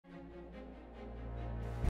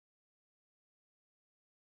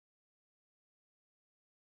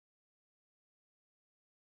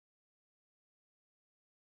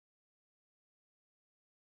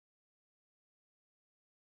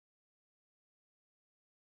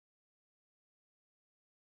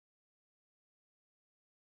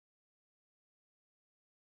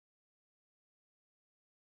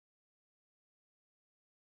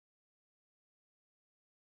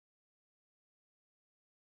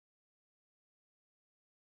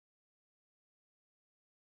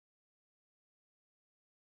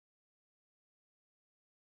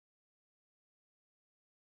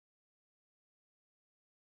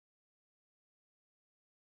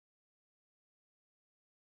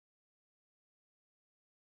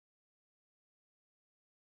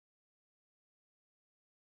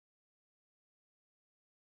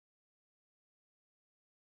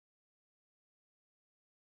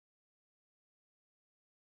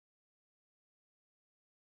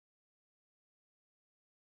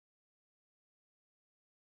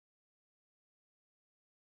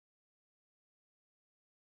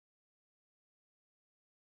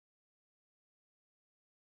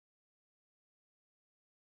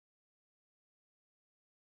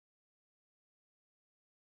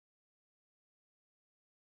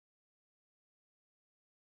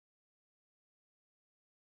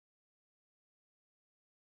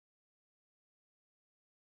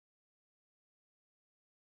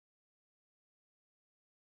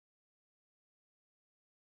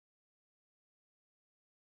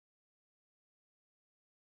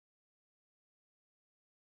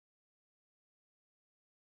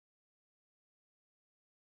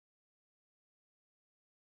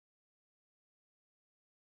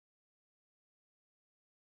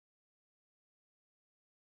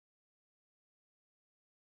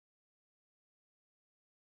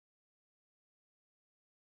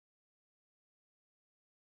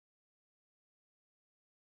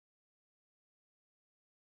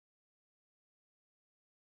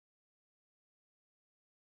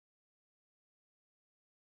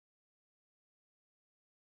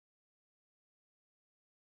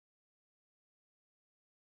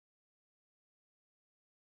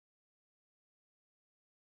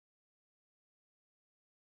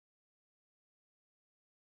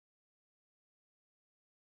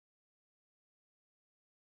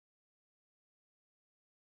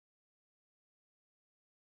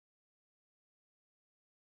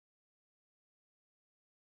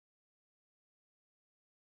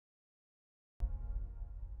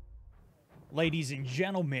ladies and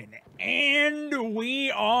gentlemen, and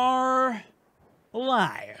we are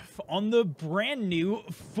live on the brand new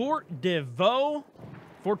Fort de Vaux,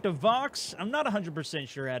 Fort de Vaux. I'm not 100%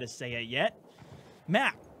 sure how to say it yet.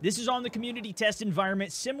 Map. This is on the community test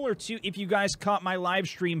environment, similar to if you guys caught my live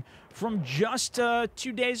stream from just 2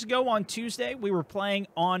 days ago on Tuesday. We were playing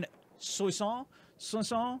on Soissons,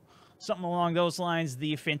 something along those lines,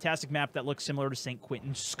 the fantastic map that looks similar to St.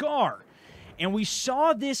 Quentin Scar. And we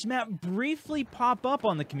saw this map briefly pop up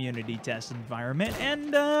on the community test environment,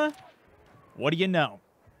 and what do you know?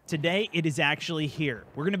 Today, it is actually here.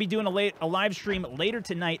 We're going to be doing a live stream later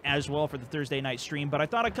tonight as well for the Thursday night stream, but I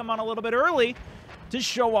thought I'd come on a little bit early to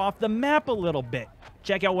show off the map a little bit.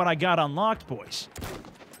 Check out what I got unlocked, boys.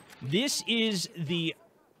 This is the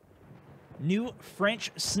new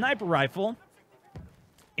French sniper rifle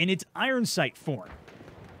in its iron sight form.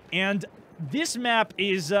 And this map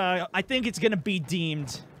is, I think it's going to be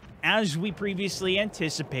deemed, as we previously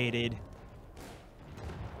anticipated.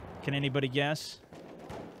 Can anybody guess?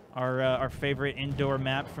 Our favorite indoor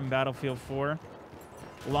map from Battlefield 4.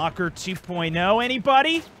 Locker 2.0.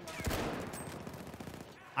 Anybody?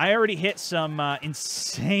 I already hit some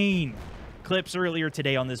insane clips earlier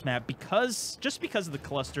today on this map just because of the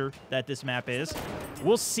cluster that this map is.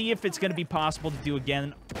 We'll see if it's going to be possible to do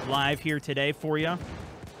again live here today for you.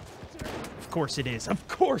 Of course it is. Of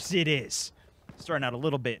course it is. Starting out a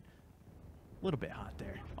little bit hot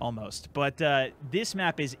there, almost. But this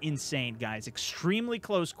map is insane, guys. Extremely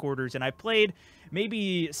close quarters, and I played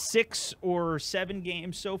maybe 6 or 7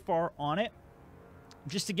 games so far on it,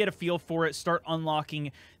 just to get a feel for it. Start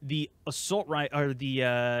unlocking the assault rifle, or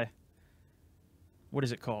the what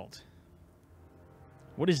is it called?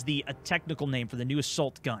 What is the technical name for the new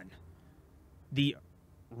assault gun? The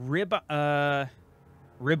ribeye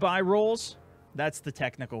rolls. That's the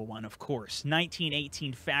technical one, of course.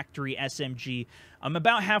 1918 factory SMG. I'm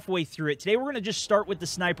about halfway through it. Today we're going to just start with the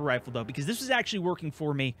sniper rifle, though, because this was actually working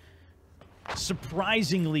for me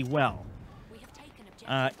surprisingly well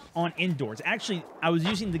on indoors. Actually, I was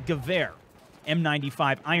using the Gewehr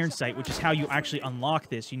M95 iron sight, which is how you actually unlock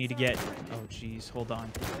this. You need to get... Oh, jeez. Hold on.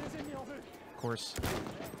 Of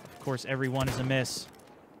course, everyone is a miss.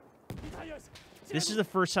 This is the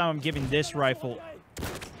first time I'm giving this rifle...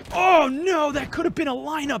 Oh, no! That could have been a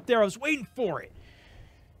lineup there. I was waiting for it.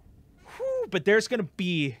 Whew, but there's going to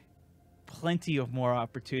be plenty of more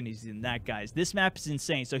opportunities than that, guys. This map is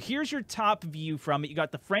insane. So here's your top view from it. You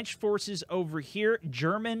got the French forces over here,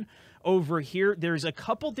 German over here. There's a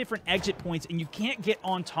couple different exit points, and you can't get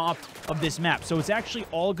on top of this map. So it's actually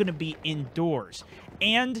all going to be indoors.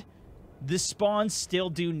 And the spawns still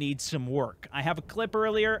do need some work. I have a clip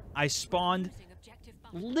earlier. I spawned...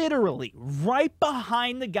 literally right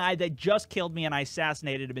behind the guy that just killed me, and I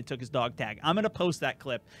assassinated him and took his dog tag. I'm going to post that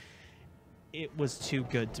clip. It was too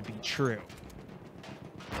good to be true.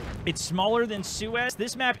 It's smaller than Suez.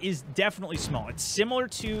 This map is definitely small. It's similar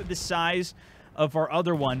to the size of our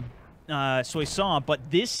other one, Soissons,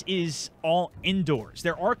 but this is all indoors.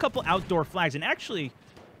 There are a couple outdoor flags, and actually,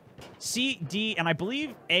 C, D, and I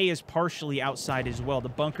believe A is partially outside as well. The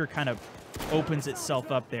bunker kind of opens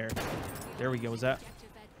itself up there. There we go. Was that?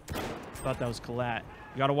 Thought that was Collat.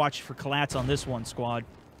 You got to watch for Collats on this one, squad.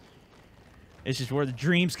 This is where the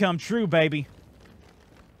dreams come true, baby.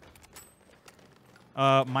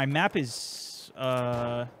 My map is...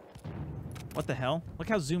 what the hell? Look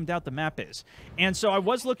how zoomed out the map is. And so I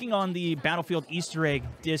was looking on the Battlefield Easter egg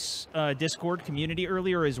Discord community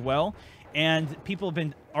earlier as well, and people have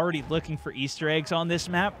been already looking for Easter eggs on this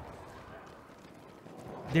map.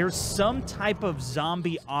 There's some type of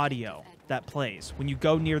zombie audio that plays when you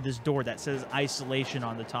go near this door that says isolation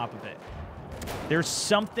on the top of it. There's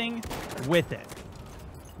something with it.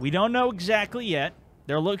 We don't know exactly yet.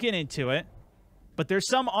 They're looking into it. But there's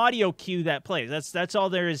some audio cue that plays. That's all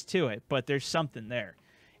there is to it, but there's something there.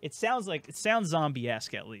 It sounds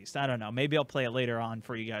zombie-esque at least. I don't know. Maybe I'll play it later on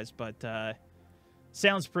for you guys, but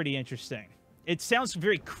sounds pretty interesting. It sounds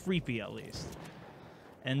very creepy at least.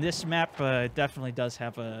 And this map definitely does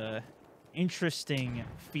have a interesting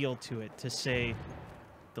feel to it, to say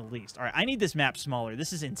the least. All right, I need this map smaller.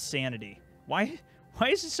 This is insanity. Why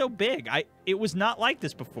is it so big? It was not like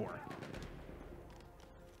this before.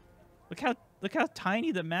 Look how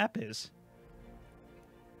tiny the map is.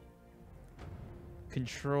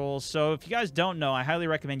 Controls. So if you guys don't know, I highly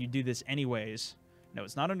recommend you do this anyways. No,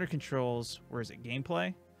 it's not under controls. Where is it?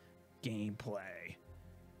 Gameplay? Gameplay.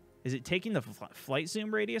 Is it taking the flight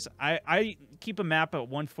zoom radius? I keep a map at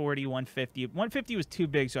 140, 150. 150 was too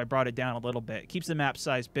big, so I brought it down a little bit. It keeps the map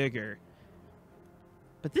size bigger.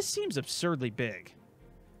 But this seems absurdly big.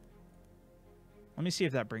 Let me see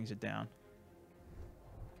if that brings it down.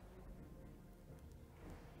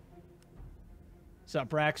 What's up,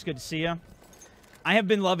 Brax? Good to see you. I have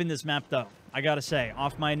been loving this map, though. I gotta say,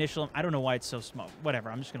 off my initial... I don't know why it's so small. Whatever,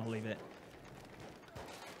 I'm just gonna leave it.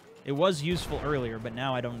 It was useful earlier, but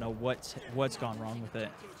now I don't know what's gone wrong with it.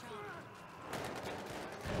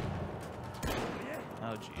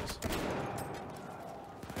 Oh, jeez.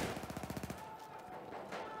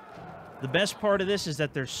 The best part of this is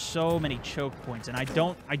that there's so many choke points, and I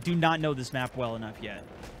do not know this map well enough yet.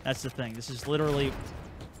 That's the thing. This is literally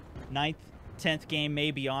 9th, 10th game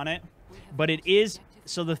maybe on it, but it is...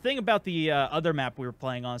 So the thing about the other map we were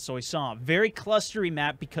playing on, so we saw, very clustery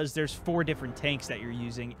map because there's 4 different tanks that you're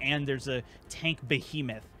using, and there's a tank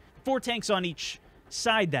behemoth. 4 tanks on each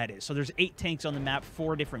side, that is. So there's 8 tanks on the map,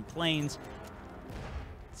 4 different planes.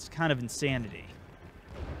 It's kind of insanity.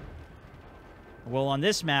 Well, on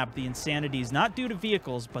this map, the insanity is not due to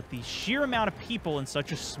vehicles, but the sheer amount of people in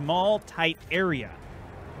such a small, tight area.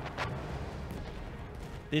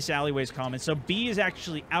 This alleyway is common. So B is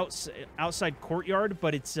actually outside courtyard,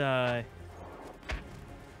 but it's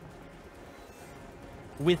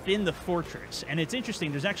within the fortress. And it's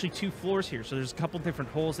interesting. There's actually 2 floors here, so there's a couple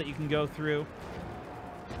different holes that you can go through.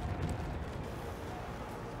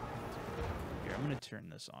 Here, I'm going to turn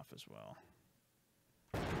this off as well.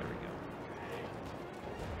 There we go.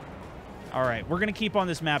 All right, we're going to keep on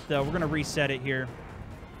this map, though. We're going to reset it here.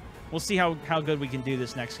 We'll see how good we can do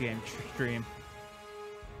this next game stream.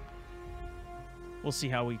 We'll see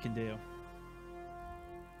how we can do.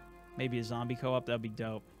 Maybe a zombie co-op, that'd be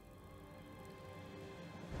dope.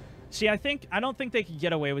 See, I don't think they could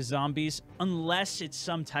get away with zombies unless it's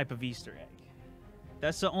some type of Easter egg.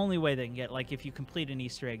 That's the only way they can get, like, if you complete an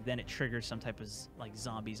Easter egg, then it triggers some type of, like,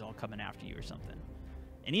 zombies all coming after you or something.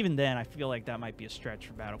 And even then, I feel like that might be a stretch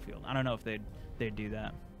for Battlefield. I don't know if they'd do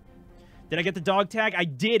that. Did I get the dog tag? I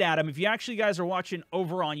did, Adam. If you actually guys are watching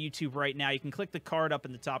over on YouTube right now, you can click the card up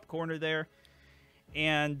in the top corner there.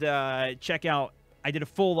 And check out, I did a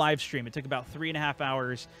full live stream. It took about 3.5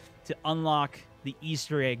 hours to unlock the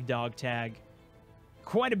Easter egg dog tag.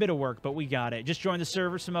 Quite a bit of work, but we got it. Just join the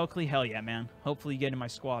server, Smokely. Hell yeah, man. Hopefully you get in my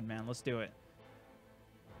squad, man. Let's do it.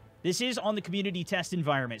 This is on the community test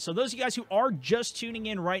environment. So those of you guys who are just tuning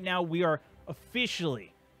in right now, we are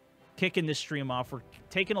officially kicking this stream off. We're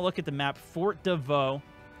taking a look at the map Fort de Vaux.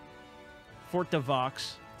 Fort de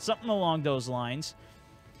Vaux. Something along those lines.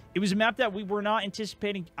 It was a map that we were not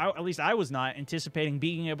anticipating, at least I was not anticipating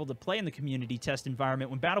being able to play in the community test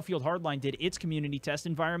environment when Battlefield Hardline did its community test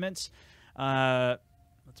environments.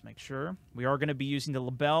 Let's make sure. We are going to be using the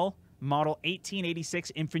Lebel Model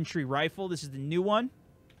 1886 Infantry Rifle. This is the new one.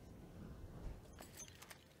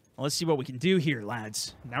 Well, let's see what we can do here,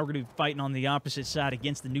 lads. Now we're going to be fighting on the opposite side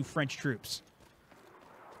against the new French troops.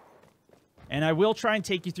 And I will try and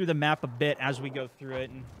take you through the map a bit as we go through it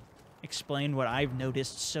and explain what I've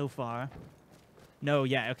noticed so far. No,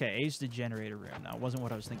 yeah, okay, A's the generator room. That wasn't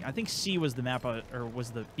what I was thinking. I think C was the map, or was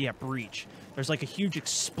the, yeah, breach. There's like a huge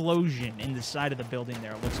explosion in the side of the building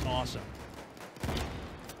there. It looks awesome.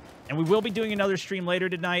 And we will be doing another stream later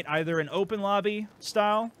tonight, either an open lobby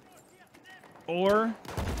style, or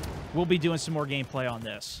we'll be doing some more gameplay on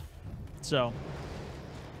this. So,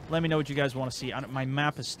 let me know what you guys want to see. My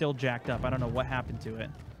map is still jacked up. I don't know what happened to it.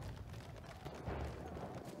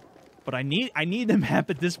 But I need the map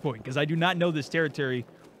at this point, because I do not know this territory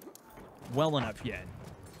well enough yet.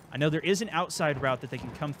 I know there is an outside route that they can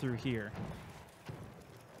come through here.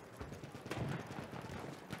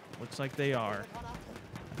 Looks like they are.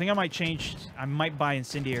 I think I might buy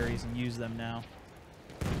incendiaries and use them now.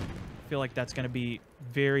 I feel like that's going to be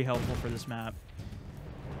very helpful for this map.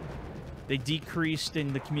 They decreased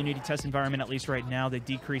in the community test environment, at least right now, they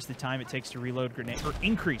decreased the time it takes to reload grenades, or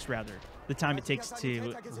increased, rather, the time it takes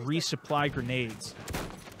to resupply grenades.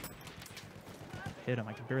 Hit him.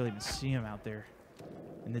 I can barely even see him out there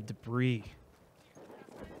in the debris.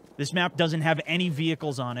 This map doesn't have any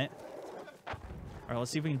vehicles on it. All right,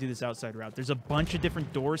 let's see if we can do this outside route. There's a bunch of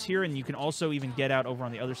different doors here, and you can also even get out over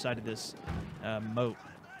on the other side of this moat.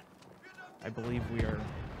 I believe we are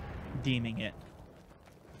deeming it.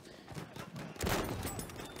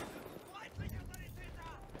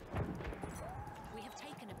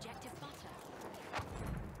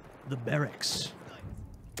 The barracks.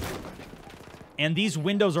 And these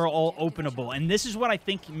windows are all openable. And this is what I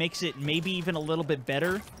think makes it maybe even a little bit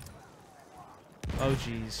better. Oh,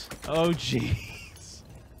 jeez. Oh, jeez.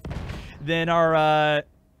 Then our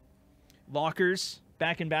lockers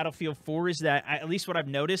back in Battlefield 4 is that, at least what I've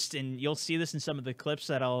noticed, and you'll see this in some of the clips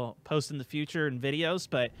that I'll post in the future and videos,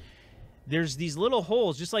 but there's these little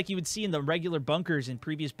holes, just like you would see in the regular bunkers in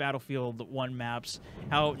previous Battlefield 1 maps,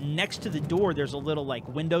 how next to the door there's a little, like,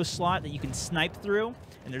 window slot that you can snipe through,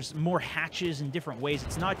 and there's more hatches in different ways.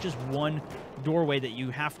 It's not just one doorway that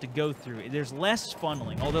you have to go through. There's less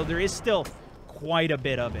funneling, although there is still quite a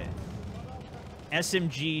bit of it.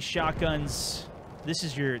 SMG, shotguns, this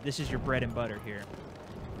is your bread and butter here.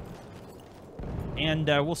 And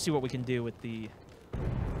we'll see what we can do with the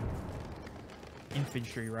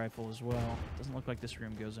infantry rifle as well. Doesn't look like this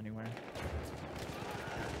room goes anywhere.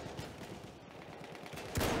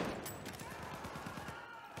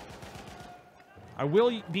 I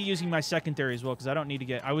will be using my secondary as well, because I don't need to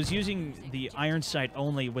get... I was using the iron sight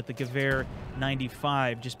only with the Gewehr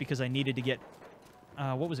 95 just because I needed to get...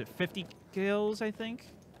 what was it? 50 kills, I think?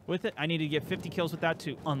 With it. I needed to get 50 kills with that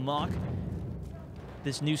to unlock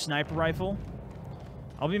this new sniper rifle.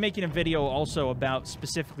 I'll be making a video also about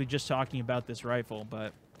specifically just talking about this rifle,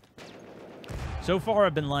 but so far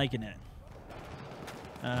I've been liking it.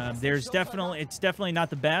 It's definitely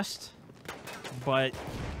not the best, but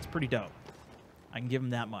it's pretty dope. I can give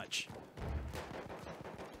them that much.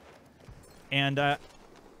 And it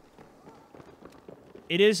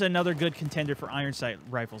is another good contender for iron sight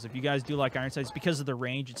rifles. If you guys do like iron sights, because of the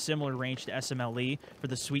range, it's similar range to SMLE. For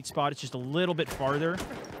the sweet spot, it's just a little bit farther.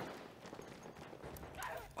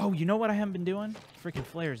 Oh, you know what I haven't been doing? Freaking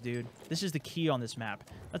flares, dude. This is the key on this map.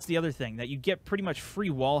 That's the other thing, that you get pretty much free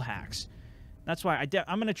wall hacks. That's why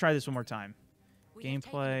I'm going to try this one more time.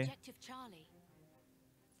 Gameplay.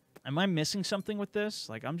 Am I missing something with this?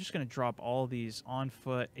 Like, I'm just going to drop all these on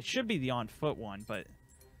foot. It should be the on foot one, but...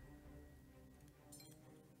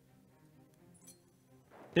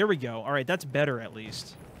 There we go. All right, that's better at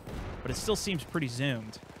least. But it still seems pretty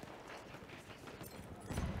zoomed.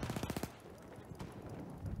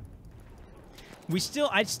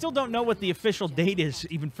 I still don't know what the official date is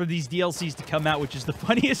even for these DLCs to come out, which is the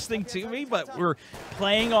funniest thing to me, but we're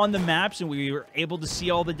playing on the maps and we were able to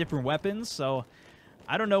see all the different weapons, so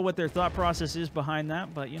I don't know what their thought process is behind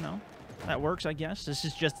that, but, you know, that works, I guess. This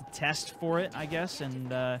is just a test for it, I guess, and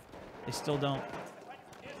they still don't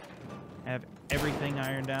have everything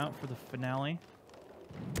ironed out for the finale.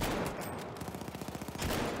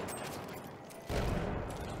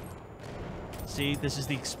 See, this is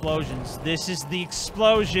the explosions. This is the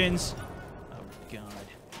explosions. Oh, God.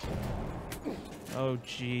 Oh,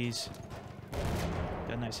 jeez.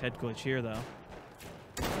 Got a nice head glitch here, though.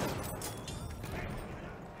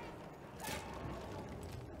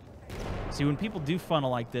 See, when people do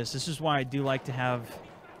funnel like this is why I do like to have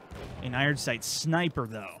an iron sight sniper,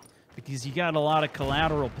 though. Because you got a lot of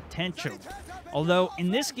collateral potential. Although,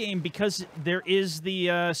 in this game, because there is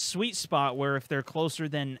the sweet spot where if they're closer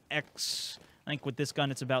than X... I think with this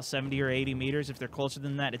gun, it's about 70 or 80 meters. If they're closer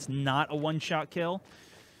than that, it's not a one-shot kill.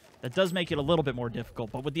 That does make it a little bit more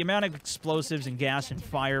difficult. But with the amount of explosives and gas and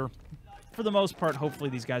fire, for the most part,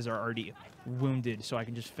 hopefully these guys are already wounded, so I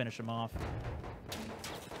can just finish them off.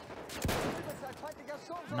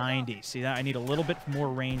 90. See that? I need a little bit more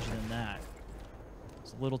range than that.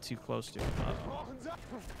 It's a little too close to it. Uh-oh.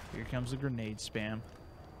 Here comes the grenade spam.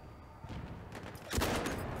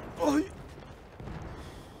 Oh!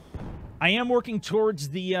 I am working towards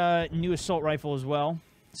the new assault rifle as well,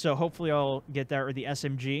 so hopefully I'll get that, or the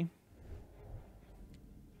SMG.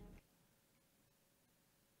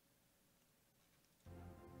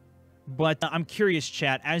 But I'm curious,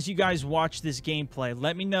 chat, as you guys watch this gameplay,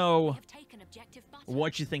 let me know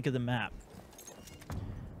what you think of the map.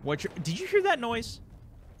 Did you hear that noise?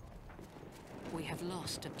 We have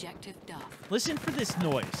lost objective Duff. Listen for this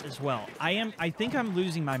noise as well. I think I'm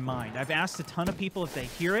losing my mind. I've asked a ton of people if they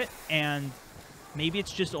hear it, and maybe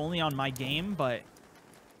it's just only on my game, but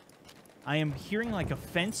I am hearing like a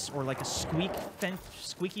fence or like a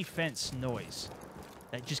squeaky fence noise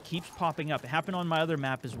that just keeps popping up. It happened on my other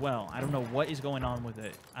map as well. I don't know what is going on with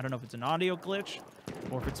it. I don't know if it's an audio glitch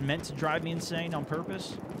or if it's meant to drive me insane on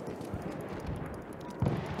purpose.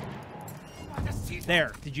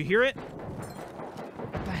 There. Did you hear it?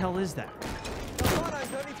 What the hell is that?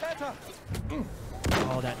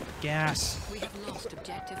 Oh, that gas. We have lost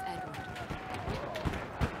objective Edward.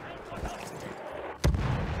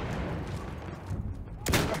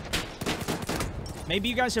 Maybe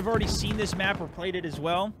you guys have already seen this map or played it as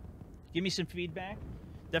well. Give me some feedback.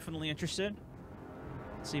 Definitely interested.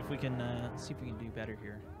 Let's see if we can do better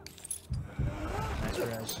here. Nice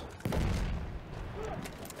res.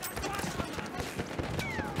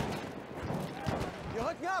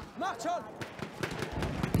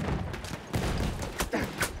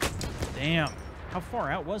 Damn. How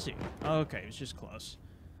far out was he? Oh, okay, it was just close.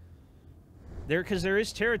 Because there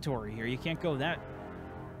is territory here. You can't go that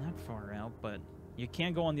Not far out, but you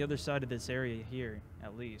can go on the other side of this area here,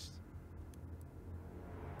 at least.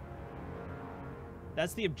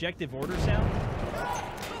 That's the objective order sound?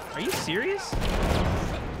 Are you serious?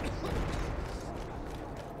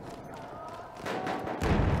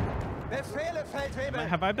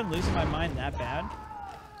 Have I been losing my mind that bad?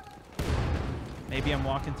 Maybe I'm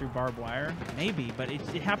walking through barbed wire? Maybe, but it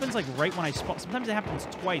happens like right when I spawn. Sometimes it happens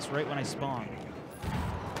twice right when I spawn.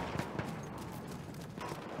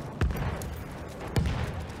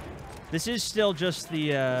 This is still just the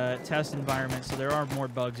test environment, so there are more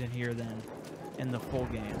bugs in here than in the full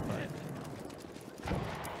game, but...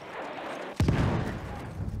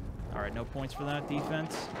 Alright, no points for that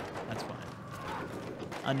defense. That's fine.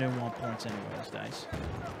 I didn't want points anyways, dice.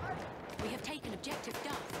 We have taken objective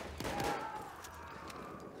Duff.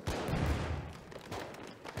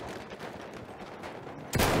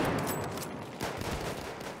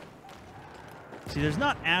 See, there's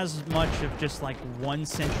not as much of just like one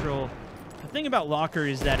central... The thing about Locker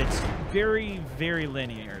is that it's very, very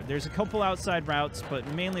linear. There's a couple outside routes, but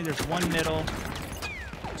mainly there's one middle,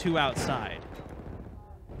 two outside.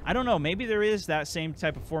 I don't know, maybe there is that same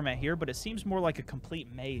type of format here, but it seems more like a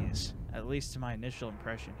complete maze, at least to my initial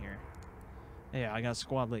impression here. Yeah, I got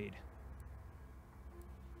squad lead.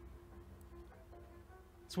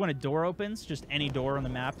 It's when a door opens, just any door on the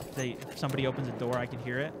map. If somebody opens a door, I can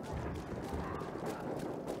hear it.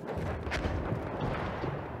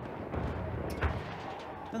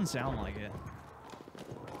 Doesn't sound like it.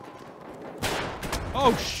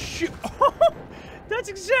 Oh, shoot! That's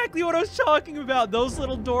exactly what I was talking about. Those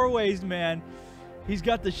little doorways, man. He's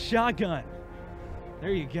got the shotgun.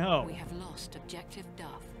 There you go. We have lost objective Duff.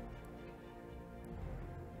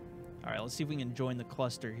 All right, let's see if we can join the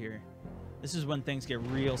cluster here. This is when things get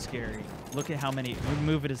real scary. Look at how many. We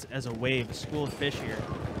move it as a wave, a school of fish here.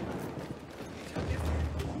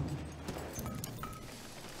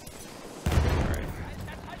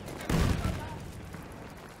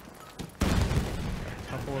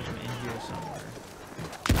 Of them in here somewhere.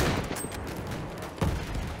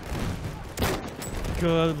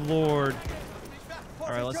 Good lord.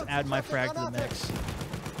 Alright, let's add my frag to the mix.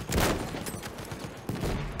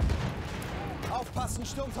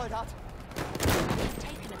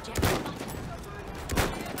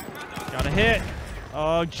 Got a hit.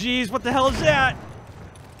 Oh, jeez, what the hell is that?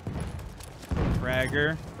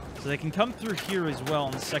 Fragger. So they can come through here as well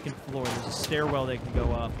on the second floor. There's a stairwell they can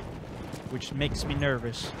go up, which makes me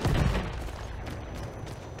nervous.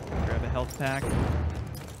 Grab a health pack.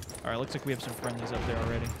 Alright, looks like we have some friendlies up there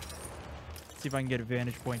already. Let's see if I can get a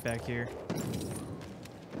vantage point back here.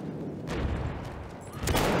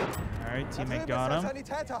 Alright, teammate got him.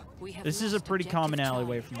 This is a pretty common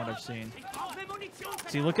alleyway from what I've seen.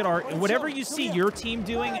 See, look at our... Whatever you see your team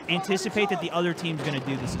doing, anticipate that the other team's going to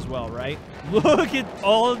do this as well, right? Look at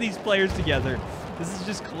all of these players together. This is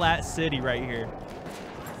just Collat City right here.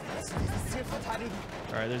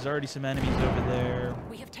 Alright, there's already some enemies over there.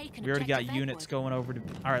 We already got units going over to...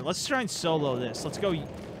 Alright, let's try and solo this. Let's go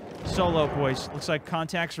solo, boys. Looks like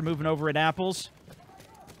contacts are moving over at Apples.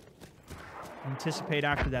 Anticipate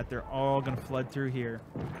after that, they're all going to flood through here.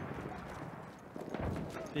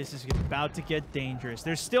 This is about to get dangerous.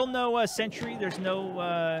 There's still no Sentry. There's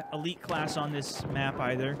no elite class on this map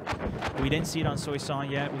either. We didn't see it on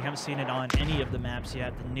Soissons yet. We haven't seen it on any of the maps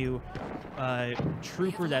yet. The new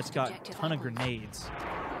trooper that's got a ton of grenades.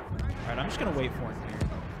 All right, I'm just going to wait for him here.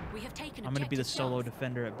 I'm going to be the solo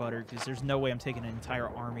defender at Butter because there's no way I'm taking an entire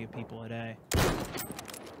army of people at A.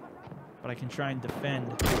 But I can try and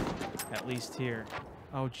defend at least here.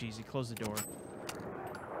 Oh, geez, he closed the door.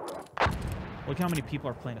 Look how many people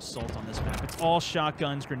are playing Assault on this map. It's all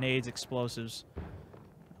shotguns, grenades, explosives.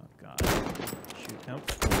 Oh, God. Shoot.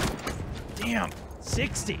 Nope. Damn.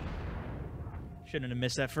 60. Shouldn't have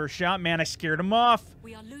missed that first shot, man. I scared him off.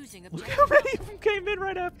 We are losing. Look how many of them came in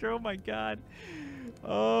right after. Oh, my God.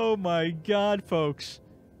 Oh, my God, folks.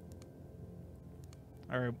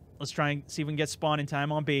 All right. Let's try and see if we can get spawn in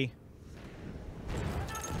time on B.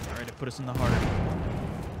 All right. It put us in the heart.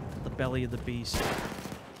 The belly of the beast.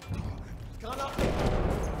 We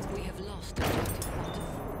have lost objective Button.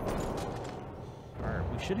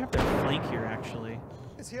 Alright, we should have their flank here, actually.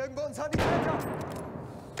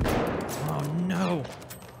 Oh, no.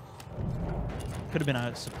 Could have been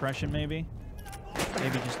a suppression, maybe.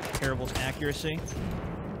 Maybe just terrible accuracy.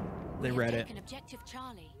 They read it. Objective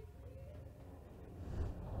Charlie.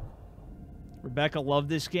 Rebecca loved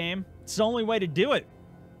this game. It's the only way to do it.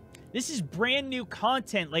 This is brand new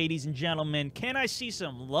content, ladies and gentlemen. Can I see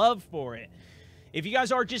some love for it? If you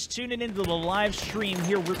guys are just tuning into the live stream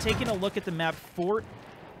here, we're taking a look at the map Fort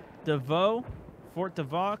de Vaux. Fort de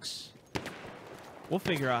Vaux. We'll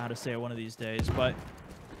figure out how to say it one of these days, but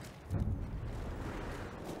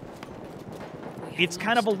it's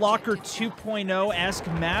kind of a Locker 2.0-esque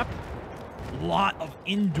map. Lot of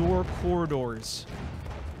indoor corridors.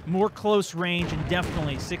 More close range, and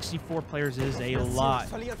definitely 64 players is a lot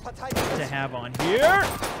to have on here.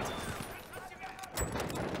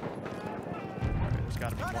 There's got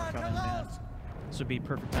to be more coming, man. This would be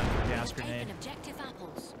perfect time for a gas grenade.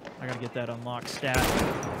 I got to get that unlocked stat.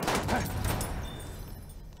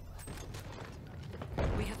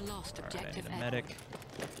 We have lost objective Right, I need a medic.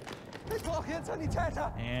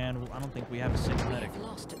 Sanitäter! And I don't think we have a single We medic. have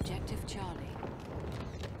lost objective Charlie.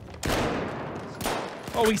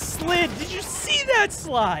 Oh, he slid! Did you see that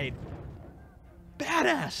slide?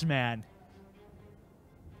 Badass, man.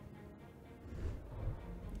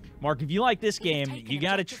 Mark, if you like this game, you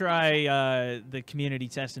got to try the community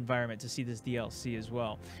test environment to see this DLC as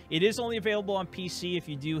well. It is only available on PC if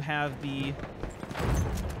you do have the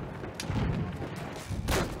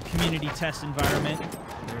community test environment.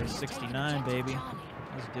 There's 69, baby.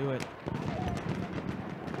 Let's do it.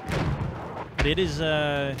 But it is,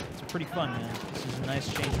 it's pretty fun, man. This is a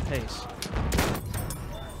nice change of pace.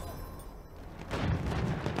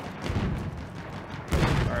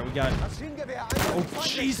 All right, we got... Oh,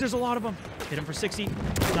 jeez, there's a lot of them. Hit him for 60.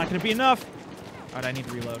 It's not going to be enough. All right, I need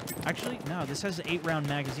to reload. Actually, no, this has an 8-round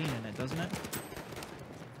magazine in it, doesn't it?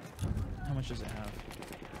 How much does it have?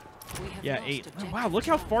 Yeah, 8. Oh, wow, look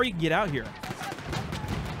how far you can get out here.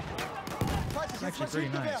 It's actually pretty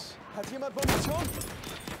nice. Oh,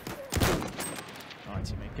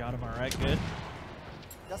 teammate got him. All right, good.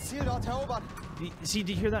 See,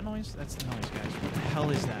 do you hear that noise? That's the noise, guys. What the hell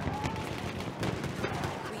is that?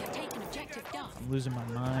 We have taken objective Duff. I'm losing my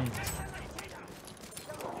mind.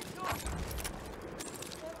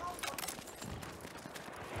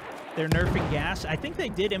 They're nerfing gas. I think they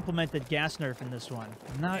did implement the gas nerf in this one.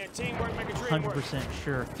 I'm not 100%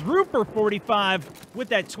 sure. Throoper 45 with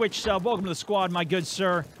that Twitch sub. Welcome to the squad, my good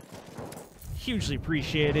sir. Hugely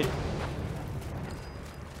appreciated.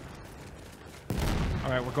 All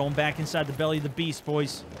right, we're going back inside the belly of the beast,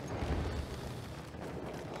 boys.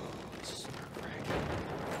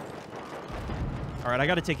 All right, I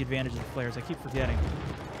got to take advantage of the flares. I keep forgetting.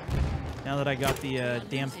 Now that I got the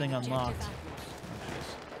damn thing unlocked.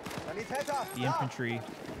 The infantry.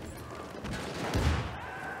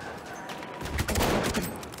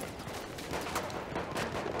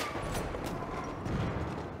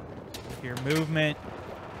 Here, movement.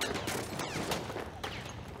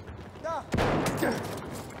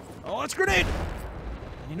 Oh, it's a grenade!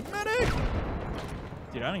 I need a medic!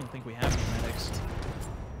 Dude, I don't even think we have any medics.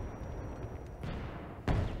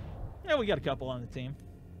 Yeah, we got a couple on the team.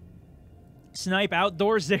 Snipe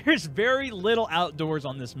outdoors. There's very little outdoors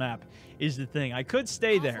on this map, is the thing. I could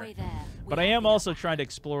stay there, but I am also trying to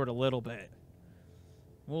explore it a little bit.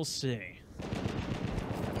 We'll see.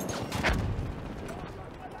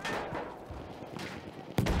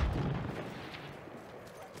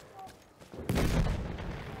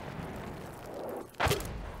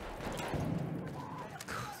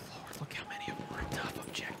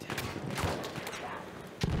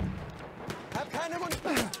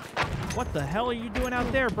 What the hell are you doing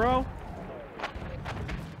out there, bro?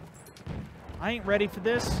 I ain't ready for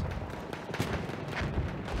this.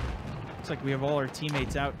 Looks like we have all our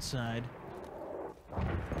teammates outside.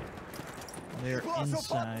 They're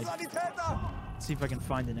inside. Let's see if I can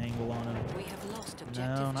find an angle on them. We have lost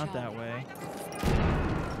objective No, not Charlie. that way.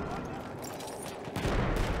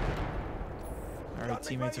 All right,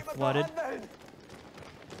 teammates are flooded.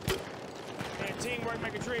 Teamwork,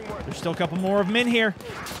 make a dream work. There's still a couple more of them in here.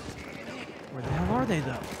 Where the hell are they,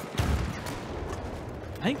 though?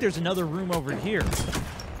 I think there's another room over here.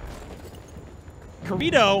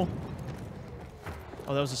 Corito.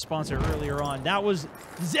 Oh, that was a sponsor earlier on. That was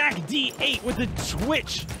Zach D8 with a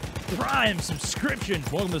Twitch Prime subscription.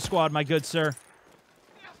 Welcome to the squad, my good sir.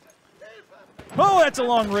 Oh, that's a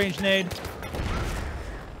long-range nade.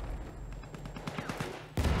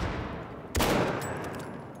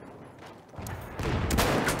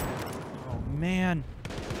 Oh, man.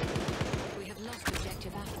 We have lost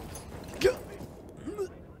objective apples.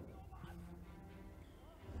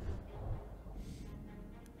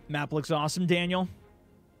 Map looks awesome, Daniel.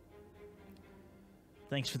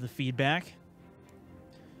 Thanks for the feedback.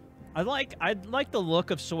 I like the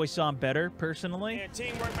look of Soy Som better, personally. Yeah,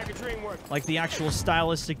 teamwork, make a dream work. Like the actual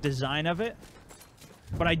stylistic design of it.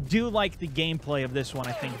 But I do like the gameplay of this one,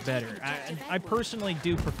 I think, better. I personally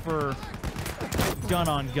do prefer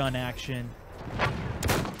gun-on-gun action.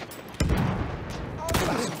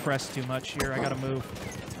 Suppress too much here. I gotta move.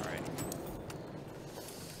 All right.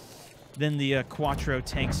 than the Quattro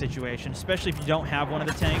tank situation, especially if you don't have one of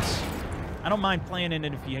the tanks. I don't mind playing in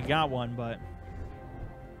it if you got one, but...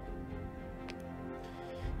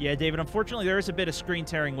 Yeah, David, unfortunately, there is a bit of screen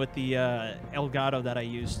tearing with the Elgato that I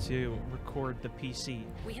used to record the PC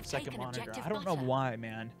second monitor. I don't know why,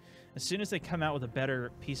 man. As soon as they come out with a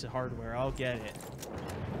better piece of hardware, I'll get it.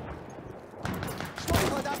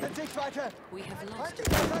 We have lost.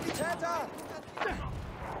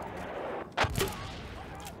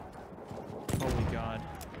 Holy God.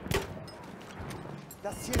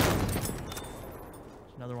 There's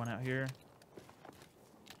another one out here.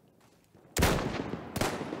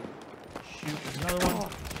 Shoot, there's another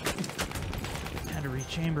one. Had to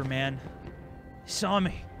rechamber, man. He saw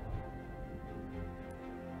me.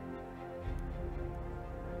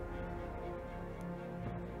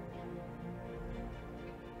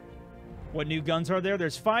 What new guns are there?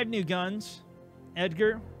 There's 5 new guns,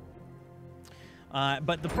 Edgar.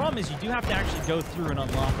 But the problem is you do have to actually go through and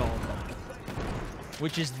unlock all of them,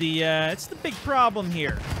 which is the it's the big problem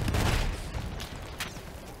here.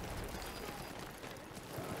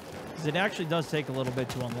 Because it actually does take a little bit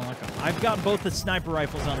to unlock them. I've got both the sniper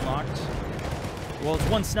rifles unlocked. Well, it's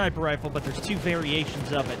one sniper rifle, but there's 2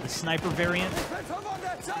 variations of it: the sniper variant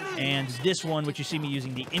and this one, which you see me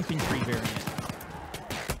using, the infantry variant.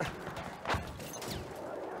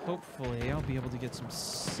 Hopefully, I'll be able to get some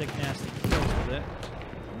sick, nasty kills with it.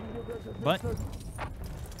 But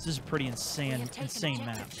this is a pretty insane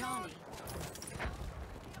map.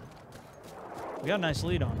 We got a nice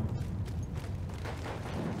lead on them.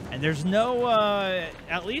 And there's no,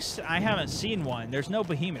 at least I haven't seen one. There's no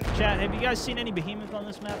behemoth. Chat, have you guys seen any behemoth on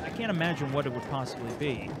this map? I can't imagine what it would possibly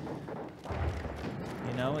be.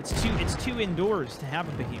 You know, it's too indoors to have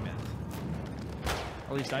a behemoth.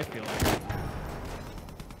 At least I feel like.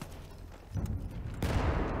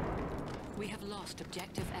 We have lost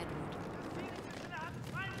objective Edward.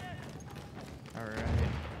 Alright.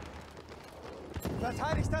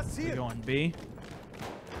 We're going B.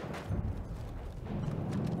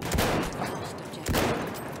 Lost objective.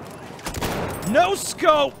 No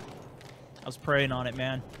scope! I was praying on it,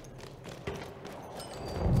 man.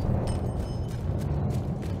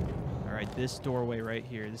 Alright, this doorway right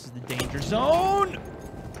here. This is the danger zone!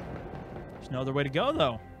 There's no other way to go,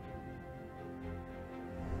 though.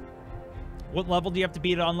 What level do you have to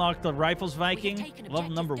be to unlock the rifles, Viking? Level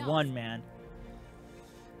number 1, man.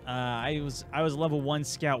 I was level 1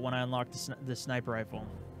 scout when I unlocked the sniper rifle.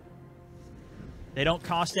 They don't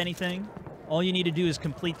cost anything. All you need to do is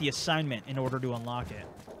complete the assignment in order to unlock it.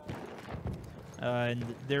 And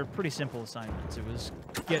they're pretty simple assignments. It was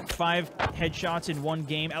get 5 headshots in 1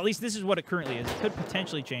 game. At least this is what it currently is. It could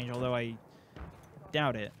potentially change, although I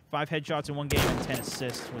doubt it. 5 headshots in 1 game and 10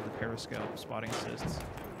 assists with a periscope, spotting assists.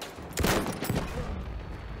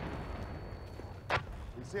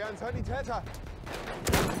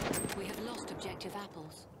 We have lost objective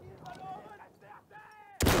apples.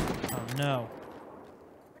 Oh no.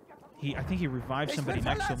 I think he revived somebody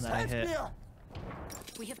next to him that I hit.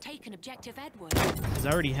 We have taken objective Edward. Because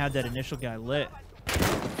I already had that initial guy lit.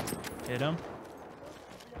 Hit him.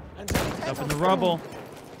 Up in the rubble.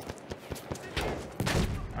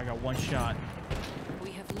 I got 1 shot.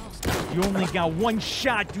 We have lost. You only got 1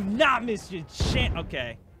 shot. Do not miss your chance.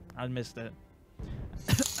 Okay. I missed it.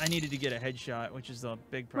 I needed to get a headshot, which is the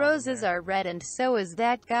big problem. Roses are red and so is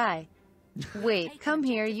that guy. Wait, come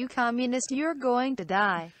here you communist, you're going to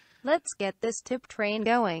die. Let's get this tip train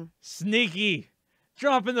going. Sneaky.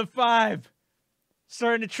 Dropping the 5.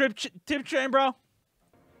 Starting a tip train, bro.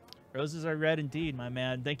 Roses are red indeed, my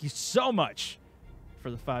man. Thank you so much for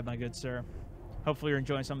the 5, my good sir. Hopefully you're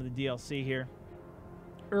enjoying some of the DLC here.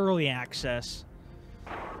 Early access.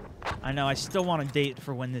 I know, I still want a date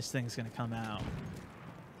for when this thing's going to come out.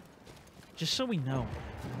 Just so we know.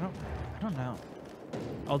 I don't know.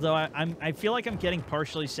 Although I feel like I'm getting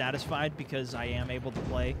partially satisfied because I am able to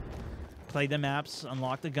play the maps,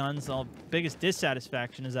 unlock the guns. The biggest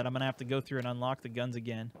dissatisfaction is that I'm going to have to go through and unlock the guns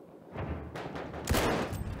again.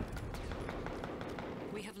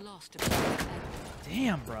 We have lost objective.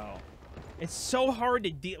 Damn, bro. It's so hard to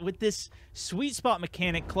deal with this sweet spot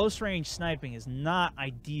mechanic. Close range sniping is not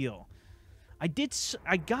ideal. I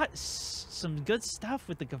got some good stuff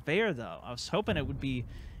with the Gewehr, though. I was hoping it would be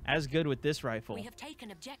as good with this rifle. We have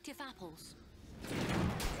taken objective apples.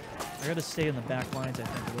 I gotta stay in the back lines, I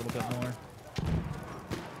think, a little bit more.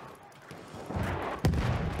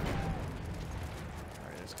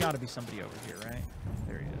 Alright, there's gotta be somebody over here, right?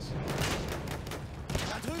 There he is.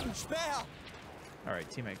 Alright,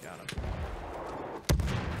 teammate got him.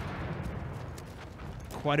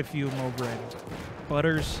 Quite a few more red.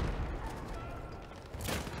 Butters.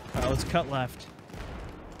 Uh-oh. let's cut left.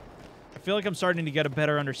 I feel like I'm starting to get a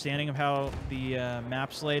better understanding of how the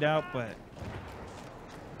map's laid out, but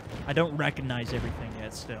I don't recognize everything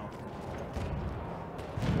yet still.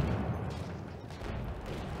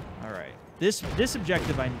 All right. This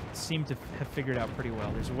objective I seem to have figured out pretty well.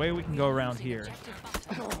 There's a way we can go around here.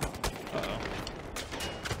 Uh-oh.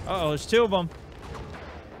 Uh-oh, there's two of them.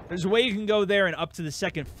 There's a way you can go there and up to the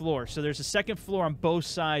second floor. So there's a second floor on both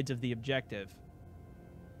sides of the objective.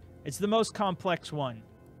 It's the most complex one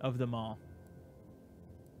of them all.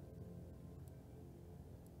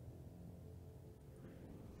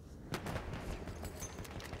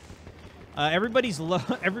 Everybody's low.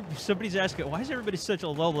 Somebody's asking, why is everybody such a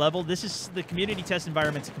low level? This is the community test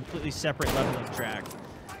environment's a completely separate leveling track.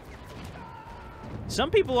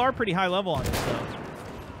 Some people are pretty high level on this though,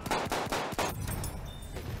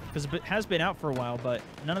 because it has been out for a while, but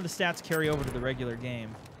none of the stats carry over to the regular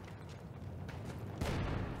game.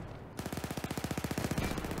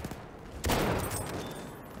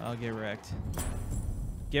 I'll get wrecked.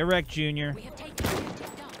 Get wrecked, Junior.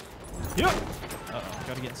 Yep. Uh-oh,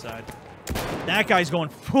 gotta get inside. That guy's going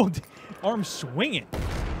full arm swinging.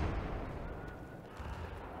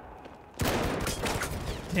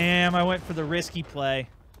 Damn, I went for the risky play.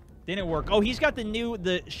 Didn't work. Oh, he's got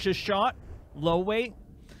the shot low weight.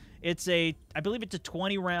 It's I believe it's a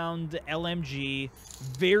 20-round LMG.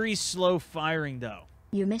 Very slow firing, though.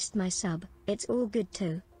 You missed my sub. It's all good,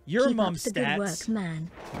 too. Your Keep mum's up the stats. Good work,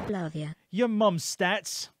 man. Love ya. Your mum's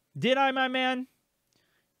stats. Did I, my man?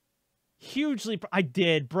 I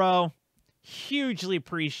did, bro. Hugely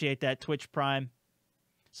appreciate that, Twitch Prime.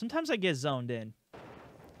 Sometimes I get zoned in.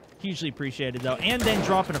 Hugely appreciated, though. And then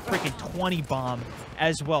dropping a freaking 20 bomb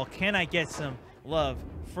as well. Can I get some love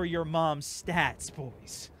for your mom's stats,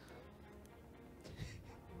 boys?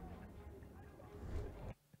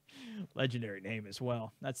 Legendary name as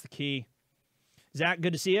well. That's the key. Zach,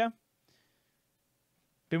 good to see you.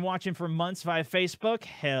 Been watching for months via Facebook.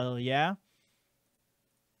 Hell yeah.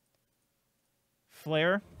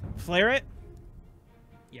 Flare. Flare it?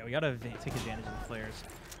 Yeah, we gotta take advantage of the flares.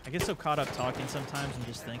 I get so caught up talking sometimes and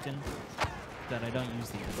just thinking that I don't use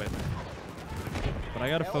the equipment. But I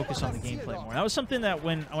gotta focus on the gameplay more. That was something that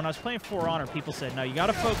when I was playing For Honor, people said, no, you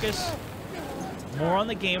gotta focus more on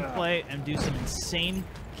the gameplay and do some insane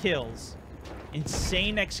kills.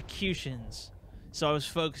 Insane executions. So I was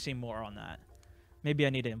focusing more on that. Maybe I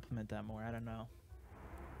need to implement that more. I don't know.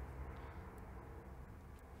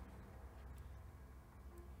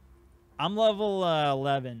 I'm level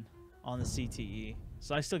 11 on the CTE,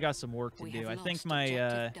 so I still got some work to do. I think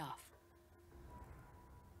my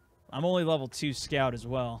I'm only level 2 scout as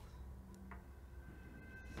well.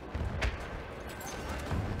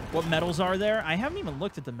 What medals are there? I haven't even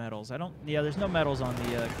looked at the medals. Yeah, there's no medals on the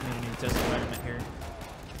community test environment here.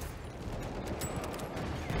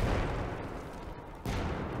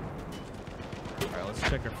 All right, let's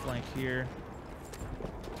check our flank here.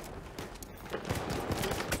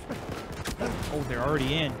 Oh, they're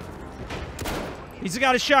already in. He's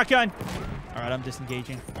got a shotgun. All right, I'm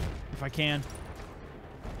disengaging if I can.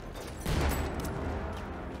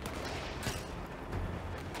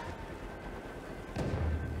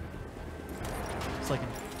 It's like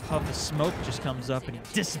a puff of smoke just comes up and he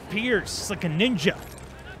disappears. It's like a ninja.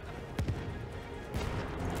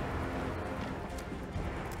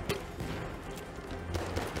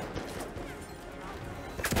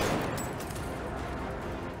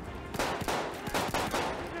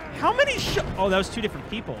 How many Oh, that was 2 different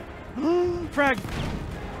people. Frag.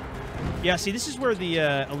 Yeah, see, this is where the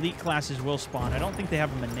elite classes will spawn. I don't think they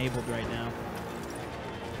have them enabled right now.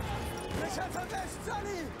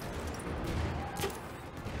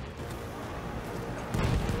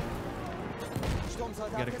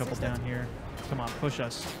 We got a couple down here. Come on, push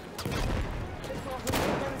us.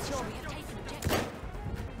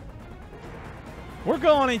 We're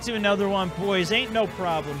going into another one, boys. Ain't no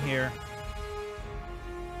problem here.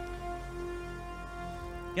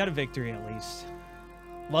 Got a victory at least.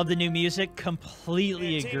 Love the new music.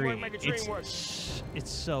 Completely agree. It's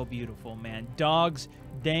so beautiful, man. Dogs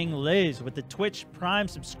dang Liz with the Twitch Prime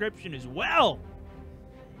subscription as well.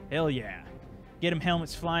 Hell yeah. Get them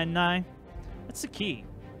helmets flying 9. That's the key.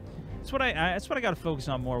 That's what I got to focus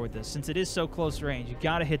on more with this. Since it is so close range, you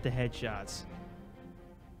got to hit the headshots.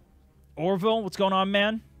 Orville, what's going on,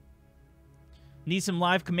 man? Need some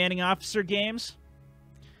live commanding officer games?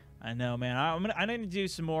 I know, man. I'm gonna do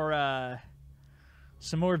some more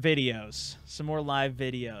videos, some more live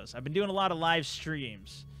videos. I've been doing a lot of live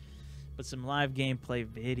streams, but some live gameplay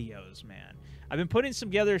videos, man. I've been putting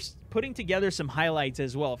together some highlights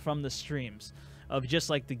as well from the streams of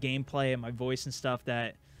just like the gameplay and my voice and stuff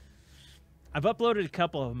that I've uploaded a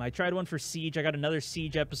couple of them. I tried one for Siege. I got another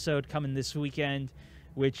Siege episode coming this weekend,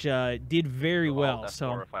 which did very well.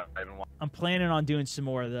 So I'm planning on doing some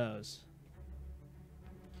more of those.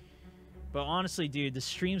 But honestly, dude, the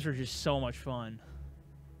streams were just so much fun.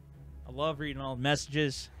 I love reading all the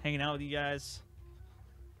messages, hanging out with you guys.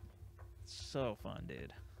 It's so fun,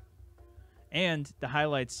 dude. And the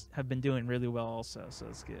highlights have been doing really well also, so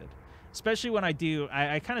it's good. Especially when I do,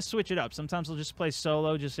 I kind of switch it up. Sometimes I'll just play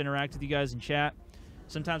solo, just interact with you guys in chat.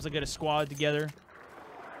 Sometimes I'll get a squad together,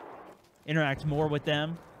 interact more with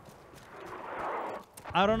them.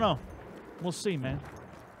 I don't know. We'll see, man.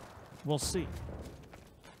 We'll see.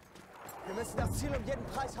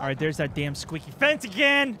 All right, there's that damn squeaky fence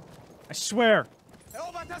again. I swear.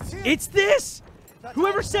 It's this.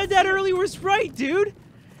 Whoever said that earlier was right, dude.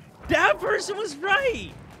 That person was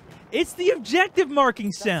right. It's the objective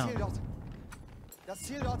marking sound.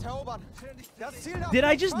 Did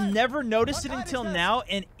I just never notice it until now?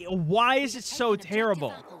 And why is it so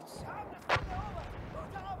terrible?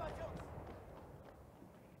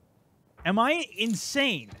 Am I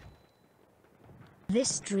insane?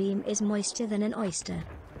 This stream is moister than an oyster.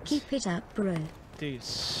 Keep it up, bro. Dude,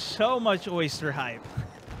 so much oyster hype.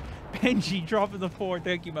 Benji dropping the 4.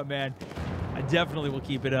 Thank you, my man. I definitely will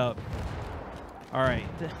keep it up. All right.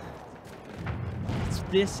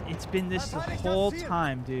 It's been this the whole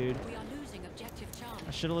time, dude. We are losing objective Charlie.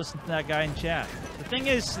 I should have listened to that guy in chat. The thing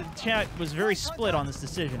is, the chat was very split on this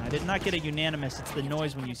decision. I did not get a unanimous. It's the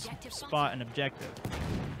noise when you spot an objective.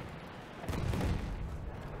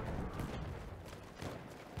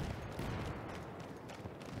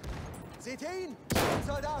 All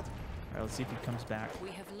right, let's see if he comes back.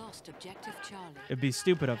 We have lost objective Charlie. It'd be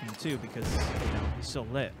stupid of him, too, because, you know, he's so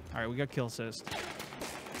lit. All right, we got kill assist.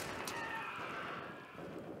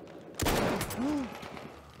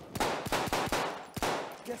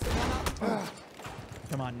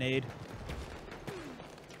 Come on, nade.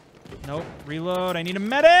 Nope, reload. I need a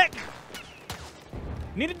medic!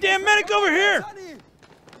 Need a damn medic over here!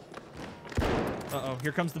 Uh-oh,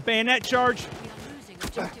 here comes the bayonet charge. We are losing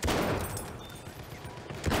objective Charlie.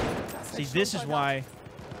 See, this is why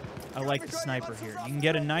I like the sniper here. You can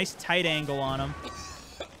get a nice tight angle on them.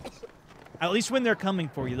 At least when they're coming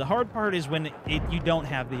for you. The hard part is when you don't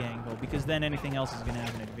have the angle, because then anything else is going to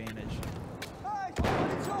have an advantage.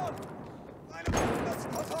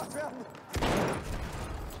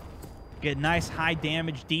 Get a nice high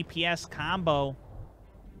damage DPS combo.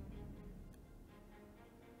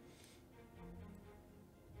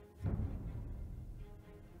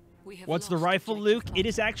 What's the rifle, Luke? It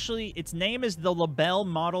is actually, its name is the Lebel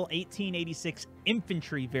Model 1886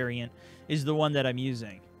 Infantry variant is the one that I'm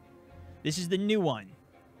using. This is the new one.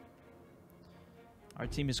 Our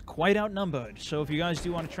team is quite outnumbered, so if you guys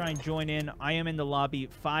do want to try and join in, I am in the lobby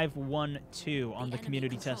 512 on the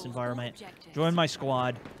community test environment. Join my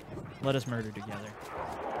squad. Let us murder together.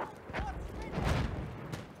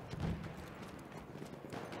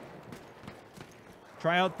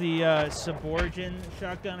 Try out the Suborigin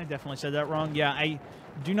shotgun. I definitely said that wrong. Yeah, I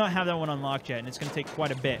do not have that one unlocked yet, and it's going to take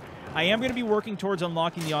quite a bit. I am going to be working towards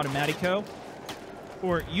unlocking the Automatico,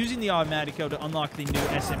 or using the Automatico to unlock the new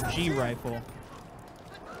SMG rifle.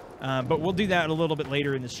 But we'll do that a little bit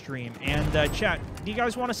later in the stream. And chat, do you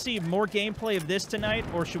guys want to see more gameplay of this tonight,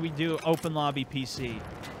 or should we do open lobby PC?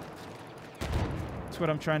 That's what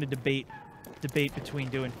I'm trying to debate between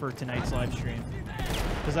doing for tonight's live stream.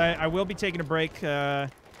 Because I will be taking a break in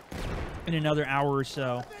another hour or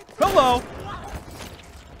so. Hello!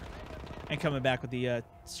 And coming back with the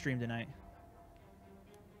stream tonight.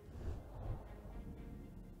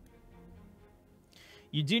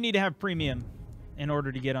 You do need to have premium in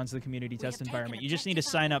order to get onto the community test environment. You just need to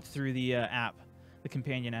sign up through the app, the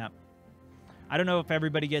companion app. I don't know if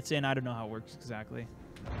everybody gets in. I don't know how it works exactly.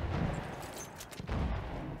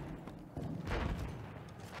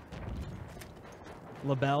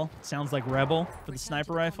 Lebel sounds like Rebel for the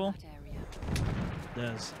sniper rifle. It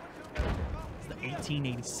does. It's the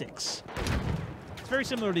 1886. It's very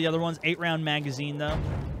similar to the other ones. 8-round magazine, though.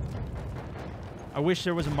 I wish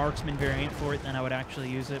there was a marksman variant for it, then I would actually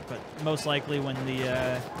use it. But most likely, when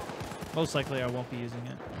the most likely I won't be using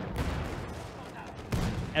it.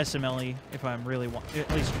 SMLE, if I'm really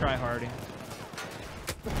at least try harding.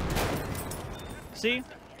 See,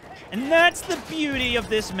 and that's the beauty of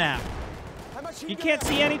this map. You can't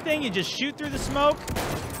see anything, you just shoot through the smoke.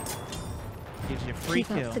 Gives you a free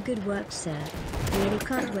kill. Keep up the good work, sir. Really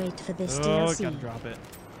can't wait for this DLC. Gotta drop it.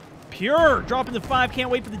 Pure, dropping the 5, can't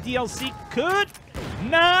wait for the DLC. Could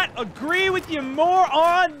not agree with you more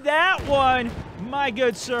on that one, my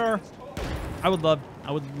good sir. I would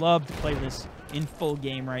love to play this in full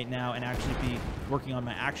game right now and actually be working on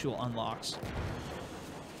my actual unlocks.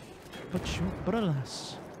 But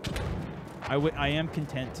alas, I am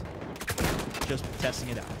content just testing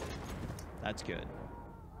it out. That's good.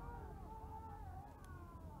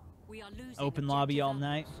 We are losing Open lobby all objective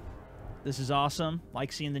night. apples. This is awesome.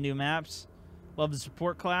 Like seeing the new maps. Love the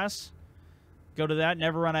support class. Go to that.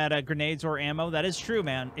 Never run out of grenades or ammo. That is true,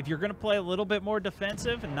 man. If you're going to play a little bit more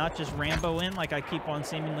defensive and not just Rambo in like I keep on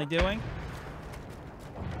seemingly doing,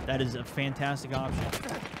 that is a fantastic option.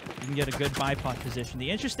 You can get a good bipod position. The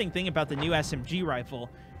interesting thing about the new SMG rifle,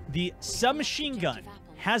 the submachine gun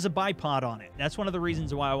has a bipod on it. That's one of the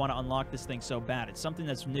reasons why I want to unlock this thing so bad. It's something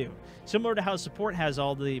that's new. Similar to how support has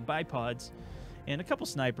all the bipods and a couple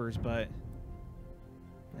snipers, but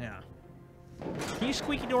yeah. Can you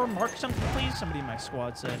squeaky door mark something, please? Somebody in my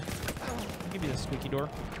squad said. I'll give you the squeaky door.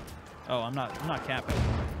 Oh, I'm not capping.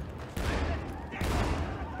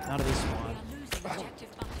 Not of this We squad. are losing objective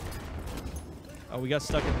apples. Oh, we got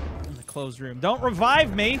stuck in the closed room. Don't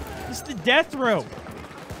revive me! This is the death room!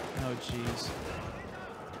 Oh, jeez.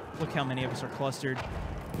 Look how many of us are clustered.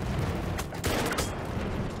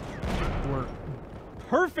 We're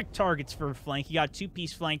perfect targets for a flank. He got a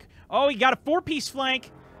 2-piece flank. Oh, he got a 4-piece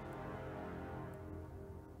flank!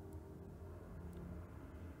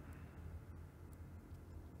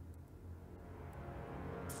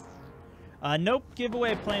 Nope,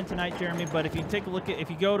 giveaway planned tonight, Jeremy, but if you take a look at, if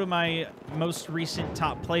you go to my most recent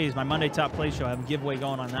top plays, my Monday top play show, I have a giveaway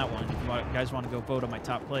going on that one. If you guys want to go vote on my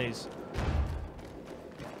top plays.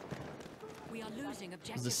 We are losing It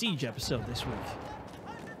objective was the Siege apples. episode this week.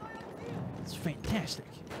 It's fantastic.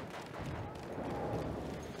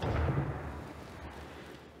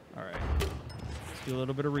 Alright. Let's do a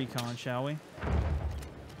little bit of recon, shall we?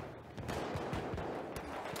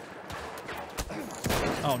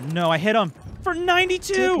 Oh no, I hit him for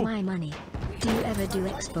 92! Take my money. Do you ever do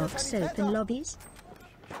Xbox open lobbies?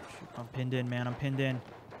 I'm pinned in, man. I'm pinned in.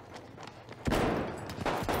 There's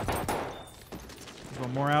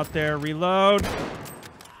one more out there. Reload.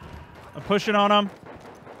 I'm pushing on him.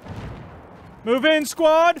 Move in,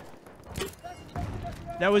 squad!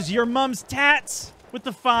 That was your mom's tats with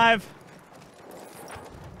the 5.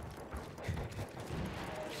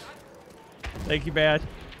 Thank you, Bad.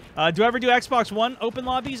 Do I ever do Xbox One open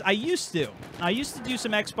lobbies? I used to. I used to do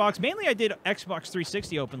some Xbox. Mainly I did Xbox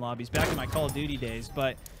 360 open lobbies back in my Call of Duty days,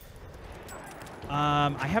 but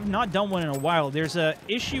I have not done one in a while. There's a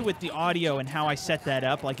issue with the audio and how I set that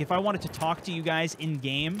up. Like, if I wanted to talk to you guys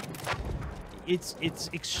in-game, it's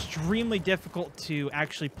extremely difficult to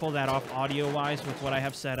actually pull that off audio-wise with what I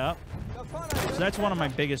have set up. So that's one of my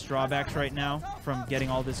biggest drawbacks right now from getting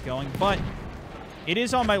all this going. But it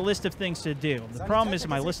is on my list of things to do. The problem is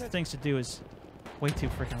my list of things to do is way too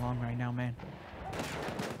freaking long right now, man.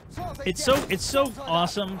 It's so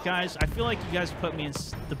awesome, guys. I feel like you guys put me in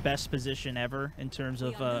the best position ever in terms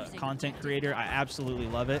of content creator. I absolutely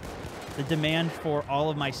love it. The demand for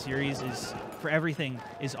all of my series for everything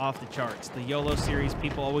is off the charts. The YOLO series,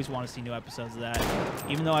 people always want to see new episodes of that.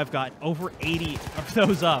 Even though I've got over 80 of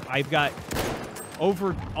those up, I've got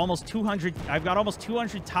almost 200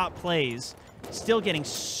 top plays. Still getting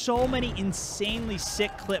so many insanely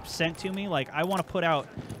sick clips sent to me. Like, I want to put out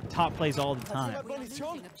top plays all the time. We are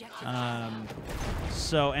losing objective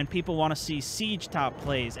And people want to see Siege top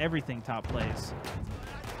plays, everything top plays.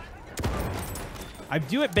 I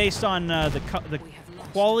do it based on the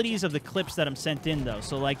qualities of the clips that I'm sent in, though.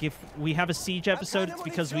 So, like, if we have a Siege episode, it's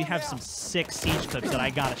because we have some sick Siege clips that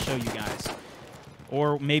I gotta show you guys.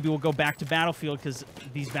 Or maybe we'll go back to Battlefield because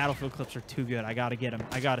these Battlefield clips are too good. I gotta get them.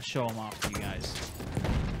 I gotta show them off to you guys.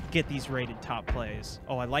 Get these rated top plays.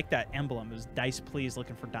 Oh, I like that emblem. It was Dice Please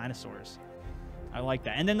looking for dinosaurs. I like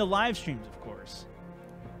that. And then the live streams, of course.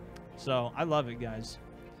 So, I love it, guys.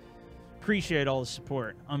 Appreciate all the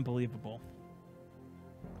support. Unbelievable.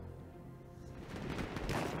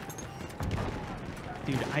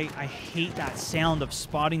 Dude, I hate that sound of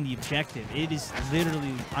spotting the objective. It is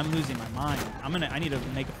literally, I'm losing my mind. I need to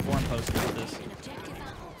make a forum post about this. objective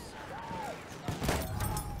apples.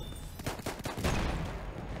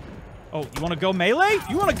 Oh, you want to go melee?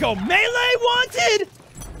 You want to go melee, Wanted?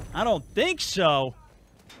 I don't think so.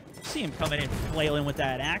 See him coming in flailing with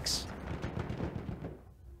that axe.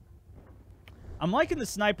 I'm liking the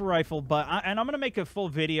sniper rifle, but and I'm going to make a full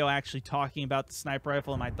video actually talking about the sniper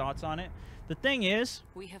rifle and my thoughts on it. The thing is,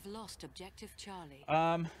 We have lost objective Charlie.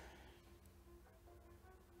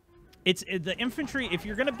 it's the infantry. If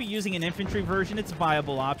you're going to be using an infantry version, it's a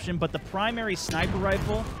viable option, but the primary sniper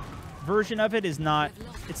rifle version of it is not.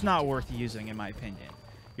 It's not worth using, in my opinion.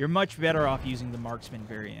 You're much better off using the marksman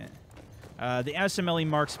variant. The SMLE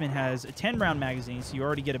Marksman has a 10-round magazine, so you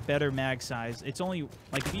already get a better mag size. It's only,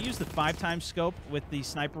 like, if you use the 5x scope with the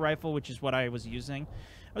sniper rifle, which is what I was using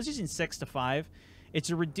 6 to 5. It's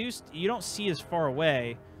a reduced, you don't see as far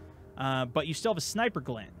away, but you still have a sniper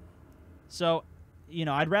glint. So, you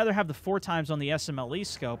know, I'd rather have the 4x on the SMLE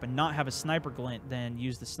scope and not have a sniper glint than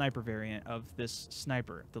use the sniper variant of this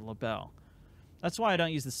sniper, the Lebel. That's why I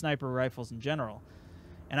don't use the sniper rifles in general.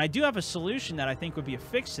 And I do have a solution that I think would be a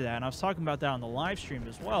fix to that, and I was talking about that on the live stream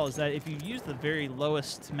as well, is that if you use the very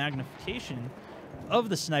lowest magnification of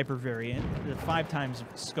the sniper variant, the 5x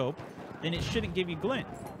scope, then it shouldn't give you glint,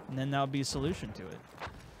 and then that would be a solution to it.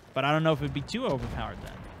 But I don't know if it would be too overpowered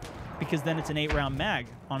then, because then it's an 8-round mag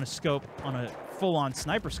on a scope, on a full-on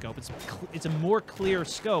sniper scope. It's a more clear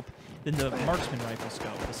scope than the marksman rifle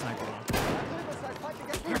scope, the sniper one.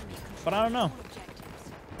 But I don't know.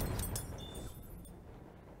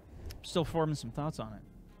 Still forming some thoughts on it.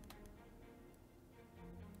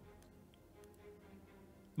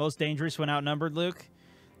 Most dangerous when outnumbered, Luke.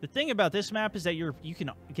 The thing about this map is that you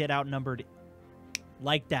can get outnumbered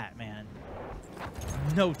like that, man.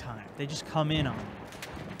 No time. They just come in on you.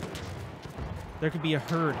 There could be a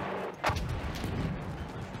herd.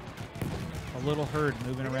 A little herd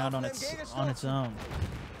moving around on its own.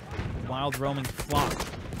 A wild roaming flock.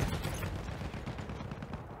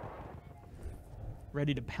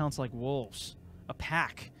 Ready to pounce like wolves. A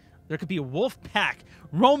pack. There could be a wolf pack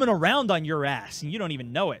roaming around on your ass, and you don't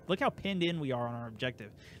even know it. Look how pinned in we are on our objective.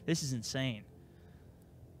 This is insane.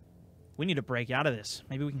 We need to break out of this.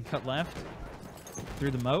 Maybe we can cut left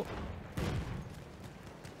through the moat.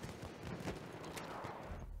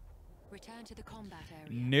 Return to the combat area.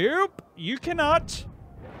 Nope, you cannot.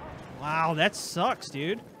 Wow, that sucks,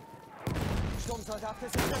 dude.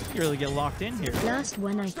 You really get locked in here. Last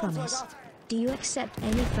one, I promise. Do you accept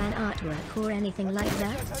any fan artwork or anything like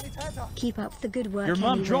that? Keep up the good work. Your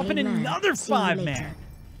mom anyway, dropping man. another See you 5-man. later.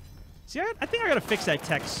 See, I think I gotta fix that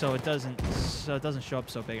text so it doesn't show up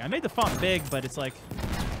so big. I made the font big, but it's like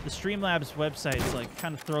the Streamlabs website is like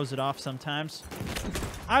kind of throws it off sometimes.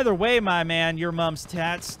 Either way, my man, your mom's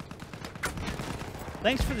tats.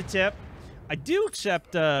 Thanks for the tip. I do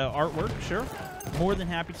accept artwork, sure. More than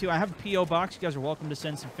happy to. I have a P.O. box. You guys are welcome to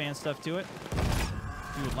send some fan stuff to it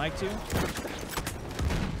if you would like to.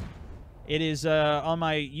 It is on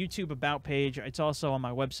my YouTube About page. It's also on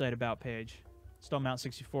my website About page.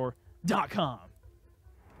 SwagMountain64.com.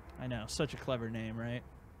 I know, such a clever name, right?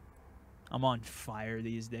 I'm on fire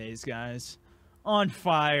these days, guys. On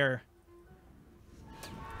fire.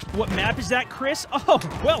 What map is that, Chris? Oh,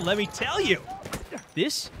 well, let me tell you.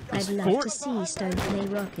 This is I'd love to see Stone play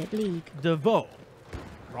Rocket League. the Vaux.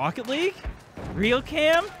 Rocket League? Real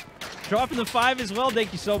Cam? Dropping the 5 as well.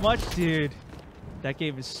 Thank you so much, dude. That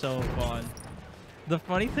game is so fun. The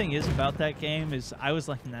funny thing is about that game is I was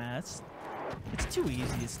like, nah, it's too easy.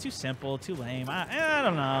 It's too simple, too lame. I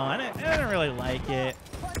don't know. I didn't really like it.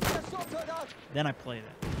 Then I played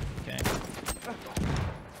it. Okay.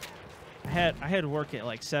 I had work at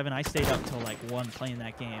like 7. I stayed up till like 1 playing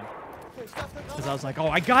that game. Because I was like, oh,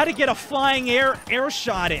 I got to get a flying air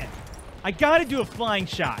shot in. I got to do a flying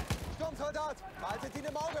shot.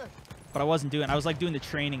 But I wasn't doing it. I was like doing the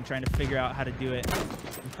training, trying to figure out how to do it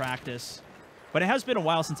in practice. But it has been a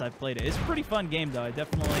while since I've played it. It's a pretty fun game, though. I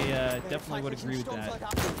definitely would agree with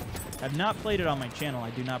that. I've not played it on my channel, I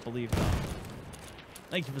do not believe, though.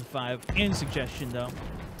 Thank you for the 5. And suggestion, though.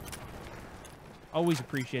 Always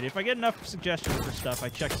appreciate it. If I get enough suggestions for stuff, I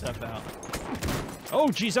check stuff out. Oh,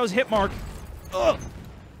 jeez, that was a hit mark. Ugh.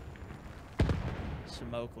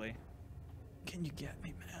 Smokely. Can you get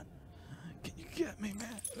me, man? Can you get me,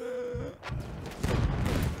 man?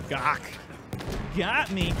 Gawk. Got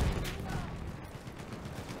me.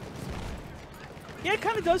 Yeah, it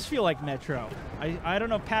kind of does feel like Metro. I don't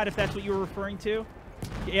know, Pat, if that's what you were referring to.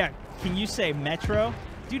 Yeah, can you say Metro?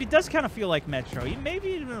 Dude, it does kind of feel like Metro. Maybe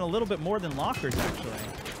even a little bit more than Lockers, actually.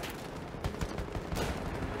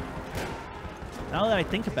 Now that I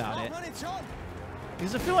think about it.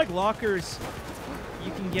 Because I feel like Lockers,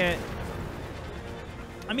 you can get...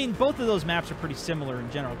 I mean, both of those maps are pretty similar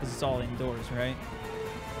in general because it's all indoors, right?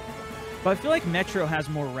 But I feel like Metro has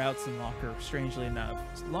more routes than Locker, strangely enough.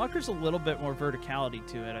 Locker's a little bit more verticality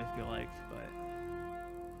to it, I feel like, but...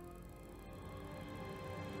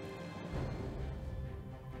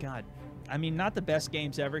 God. I mean, not the best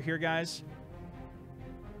games ever here, guys.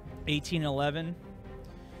 18-11.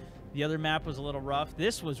 The other map was a little rough.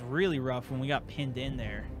 This was really rough when we got pinned in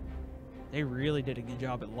there. They really did a good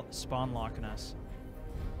job at spawn locking us.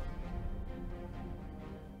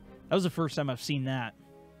 That was the first time I've seen that.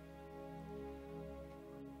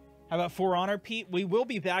 How about For Honor, Pete? We will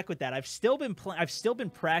be back with that. I've still been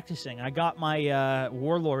practicing. I got my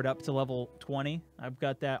Warlord up to level 20. I've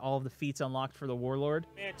got all of the feats unlocked for the Warlord.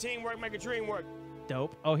 Man, teamwork make a dream work.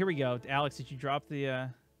 Dope. Oh, here we go. Alex, did you drop the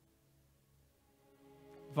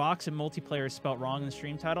Vaux and multiplayer is spelt wrong in the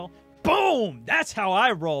stream title? Boom! That's how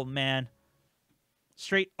I roll, man.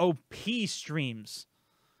 Straight OP streams.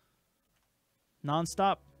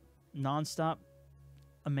 Non-stop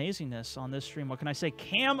amazingness on this stream. What can I say?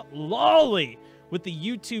 Cam Lawley with the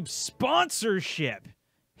YouTube sponsorship.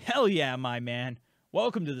 Hell yeah, my man.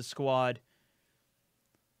 Welcome to the squad.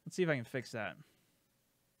 Let's see if I can fix that.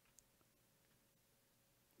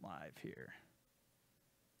 Live here.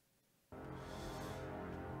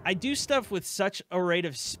 I do stuff with such a rate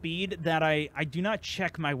of speed that I do not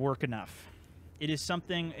check my work enough. It's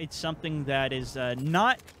something that is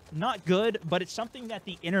not good, but it's something that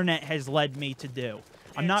the internet has led me to do.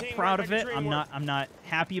 I'm not proud of it. I'm not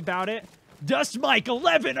happy about it. Dust Mike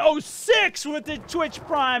 1106 with the Twitch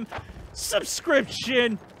Prime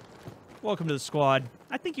subscription. Welcome to the squad.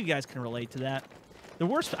 I think you guys can relate to that. The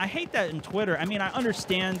worst, I hate that in Twitter. I mean, I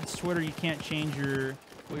understand it's Twitter. You can't change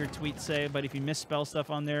what your tweets say, but if you misspell stuff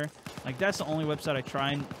on there, like that's the only website I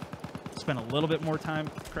try and spend a little bit more time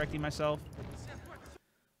correcting myself.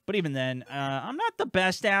 But even then, I'm not the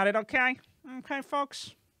best at it, okay? Okay,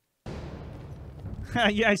 folks?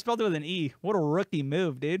 Yeah, I spelled it with an E. What a rookie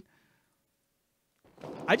move, dude.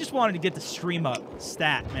 I just wanted to get the stream up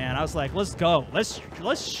stat, man. I was like, let's go. Let's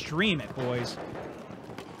stream it, boys.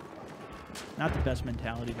 Not the best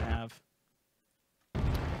mentality to have.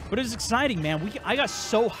 But it was exciting, man. I got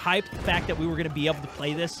so hyped the fact that we were going to be able to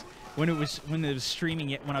play this when I was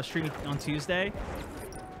streaming on Tuesday.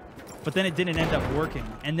 But then it didn't end up working.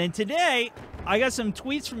 And then today, I got some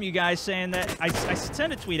tweets from you guys saying that I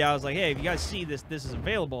sent a tweet out. I was like, hey, if you guys see this is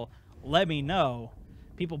available, let me know.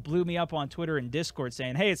 People blew me up on Twitter and Discord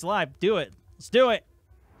saying, hey, it's live. Do it. Let's do it.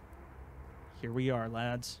 Here we are,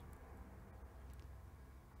 lads.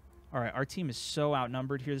 All right, our team is so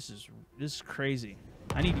outnumbered here. This is crazy.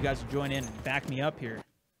 I need you guys to join in and back me up here.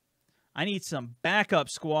 I need some backup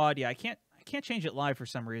squad. Yeah, I can't change it live for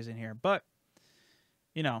some reason here, but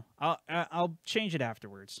you know, I'll change it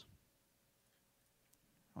afterwards.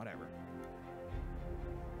 Whatever.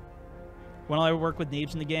 When will I work with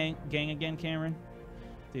Neebs in the gang again, Cameron?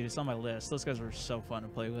 Dude, it's on my list. Those guys were so fun to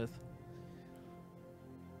play with.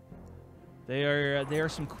 They are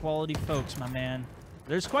some quality folks, my man.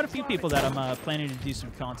 There's quite a few people that I'm planning to do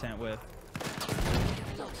some content with.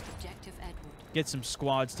 Get some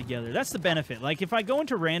squads together. That's the benefit. Like if I go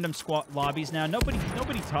into random squad lobbies now, nobody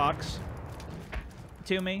talks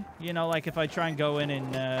to me. You know, like if I try and go in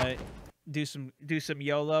and do some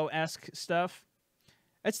YOLO-esque stuff.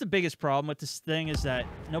 That's the biggest problem with this thing is that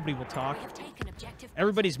nobody will talk.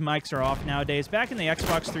 Everybody's mics are off nowadays. Back in the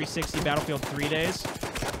Xbox 360 Battlefield 3 days,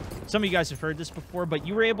 some of you guys have heard this before, but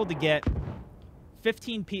you were able to get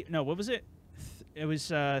 15 people. No, what was it? It was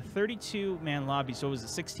 32-man lobby, so it was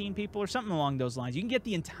 16 people or something along those lines. You can get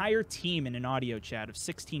the entire team in an audio chat of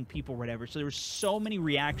 16 people or whatever. So there were so many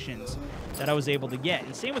reactions that I was able to get.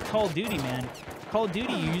 And same with Call of Duty, man. Call of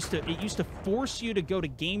Duty, it used to force you to go to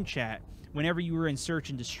game chat whenever you were in search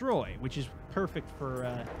and destroy, which is perfect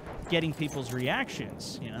for getting people's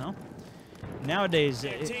reactions, you know? Nowadays,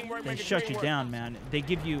 they shut you down, man. They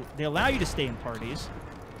allow you to stay in parties,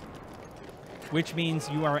 which means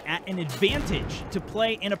you are at an advantage to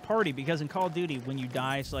play in a party, because in Call of Duty, when you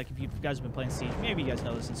die, so like if you guys have been playing Siege, maybe you guys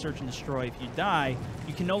know this, in Search and Destroy, if you die,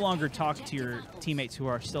 you can no longer talk to your teammates who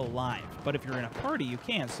are still alive. But if you're in a party, you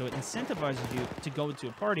can, so it incentivizes you to go into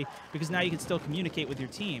a party, because now you can still communicate with your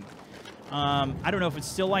team. I don't know if it's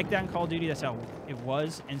still like that in Call of Duty. That's how it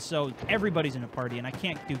was. And so everybody's in a party, and I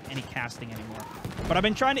can't do any casting anymore. But I've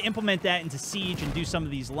been trying to implement that into Siege and do some of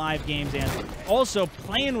these live games, and also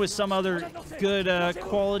playing with some other good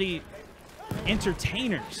quality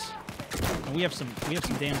entertainers. And we have some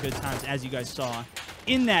damn good times, as you guys saw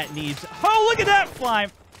in that Neebs. Oh, look at that fly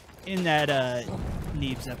in that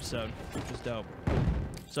Neebs episode, which was dope.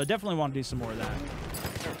 So I definitely want to do some more of that.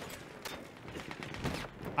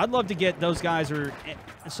 I'd love to get those guys or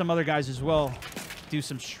some other guys as well, do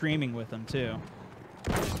some streaming with them too.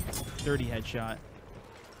 Dirty headshot.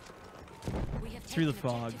 Through the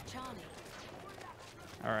fog.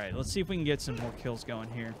 All right, let's see if we can get some more kills going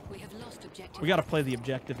here. We got to play the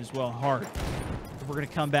objective as well hard if we're going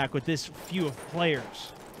to come back with this few of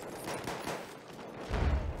players.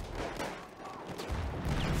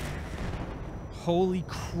 Holy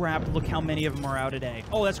crap, look how many of them are out today.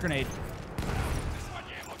 Oh, that's grenade.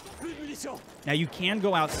 Now, you can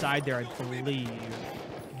go outside there, I believe.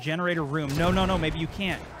 Generator room. No, maybe you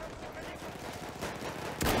can't.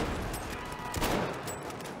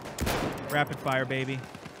 Rapid fire, baby.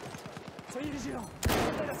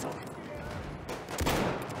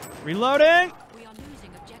 Reloading! We are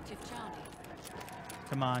losing objective Charlie.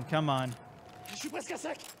 Come on, come on.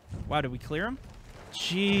 Wow, did we clear him?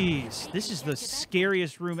 Jeez, this is the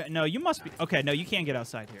scariest room. No, you must be... Okay, no, you can't get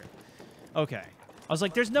outside here. Okay. I was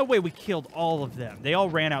like, there's no way we killed all of them. They all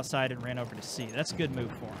ran outside and ran over to C. That's a good move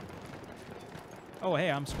for them. Oh, hey,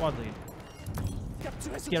 I'm squad lead.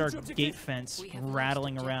 Let's get our gate fence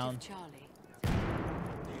rattling around.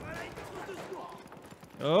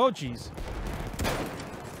 Oh, jeez.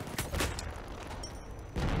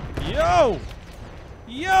 Yo!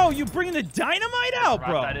 Yo, you bringing the dynamite out,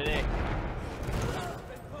 bro?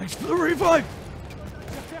 Thanks for the revive!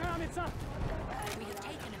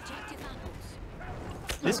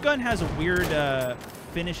 This gun has a weird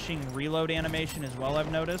finishing reload animation as well,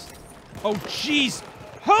 I've noticed. Oh, jeez!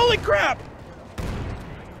 Holy crap!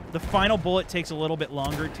 The final bullet takes a little bit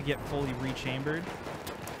longer to get fully rechambered.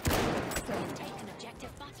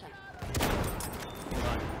 Hold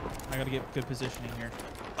on. I gotta get good positioning here.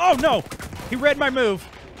 Oh, no! He read my move.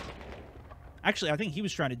 Actually, I think he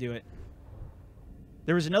was trying to do it.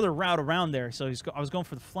 There was another route around there, so I was going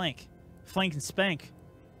for the flank. Flank and spank.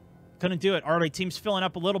 Couldn't do it. All right, team's filling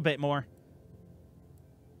up a little bit more.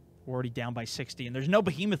 We're already down by 60, and there's no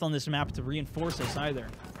behemoth on this map to reinforce us either.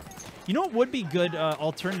 You know what would be good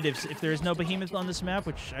alternatives if there is no behemoth on this map,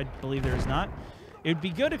 which I believe there is not? It would be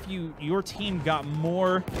good if your team got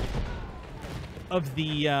more of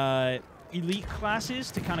the elite classes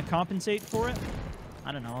to kind of compensate for it.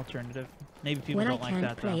 I don't know, alternative. Maybe people don't like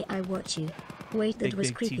that, though. When I can't play, I watch you. Wait, that was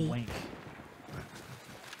creepy. T-wink.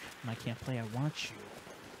 When I can't play, I want you.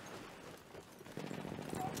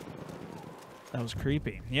 That was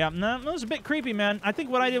creepy. Yeah, no, that was a bit creepy, man. I think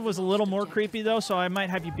what I did was a little more creepy, though, so I might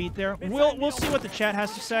have you beat there. We'll see what the chat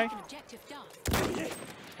has to say.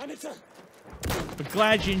 But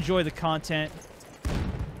glad you enjoy the content.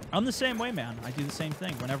 I'm the same way, man. I do the same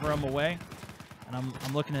thing. Whenever I'm away, and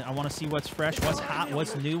I'm looking at, I want to see what's fresh, what's hot,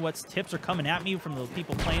 what's new, what's tips are coming at me from the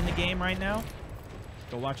people playing the game right now.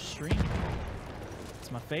 Go watch a stream.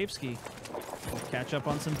 It's my fave ski. We'll catch up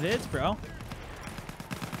on some vids, bro.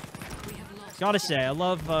 Gotta say, I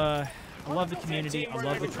love the community. I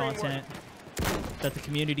love the content that the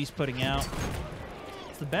community's putting out.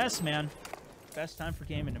 It's the best, man. Best time for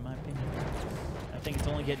gaming, in my opinion. I think it's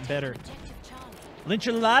only getting better.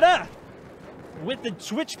 Lynchalada with the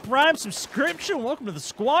Twitch Prime subscription. Welcome to the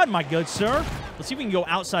squad, my good sir. Let's see if we can go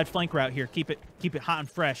outside flank route here. Keep it hot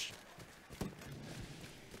and fresh.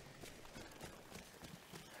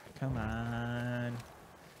 Come on.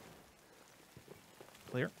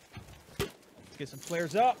 Clear. Get some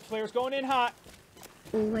flares up. Flares going in hot.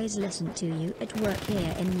 Always listen to you at work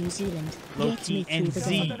here in New Zealand. Get me through the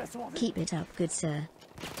day. Keep it up, good sir.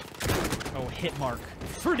 Oh, hit mark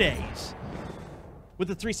for days. With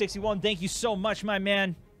the 361, thank you so much, my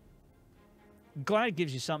man. Glad it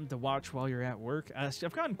gives you something to watch while you're at work.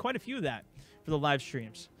 I've gotten quite a few of that for the live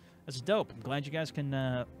streams. That's dope. I'm glad you guys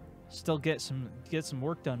can still get some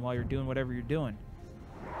work done while you're doing whatever you're doing.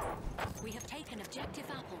 We have taken objective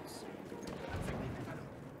apples.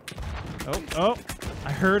 Oh,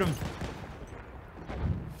 I heard him.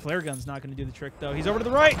 Flare gun's not going to do the trick, though. He's over to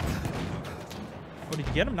the right. Oh, did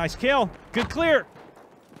you get him? Nice kill. Good clear.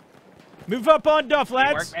 Move up on Duff,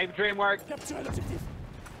 lads. Maybe dream work.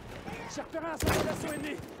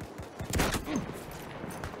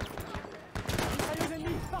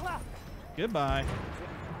 Goodbye.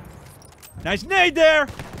 Nice nade there.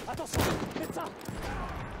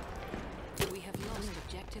 We have lost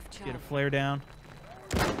objective Charlie. Get a flare down.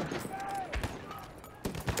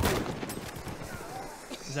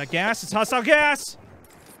 Is that gas? It's hostile gas!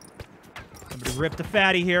 Somebody ripped the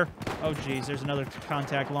fatty here. Oh, geez. There's another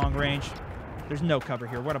contact long range. There's no cover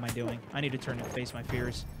here. What am I doing? I need to turn and face my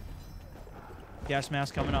fears. Gas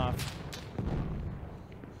mask coming off.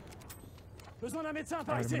 All right,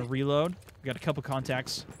 I'm going to reload. We got a couple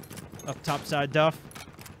contacts. Up top side, Duff.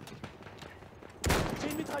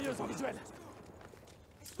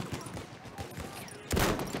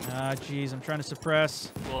 Ah, jeez. I'm trying to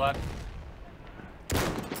suppress.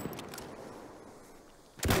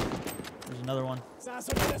 There's another one.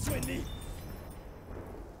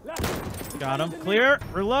 Got him. Clear.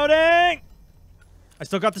 Reloading. I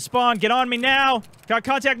still got the spawn. Get on me now. Got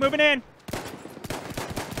contact moving in.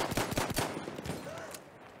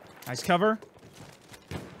 Nice cover.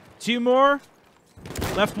 Two more.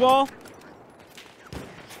 Left wall.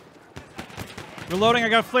 Reloading. I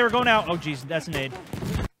got a flare going out. Oh, jeez. That's an aid.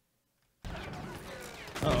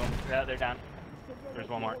 Uh-oh. Yeah, they're down. There's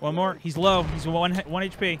one more. One more. He's low. He's one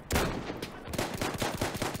HP.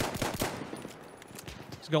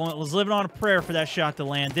 Was living on a prayer for that shot to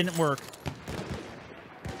land. Didn't work.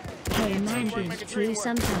 Hey man, it's true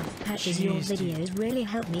sometimes patches your Jeez, dude. videos really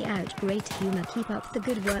help me out. Great humor, keep up the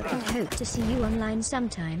good work. I hope to see you online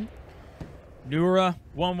sometime.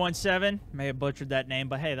 Nura117. May have butchered that name,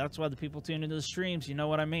 but hey, that's why the people tune into the streams. You know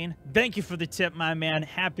what I mean? Thank you for the tip, my man.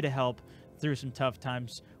 Happy to help through some tough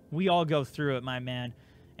times. We all go through it, my man.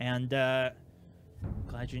 And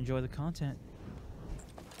glad you enjoy the content.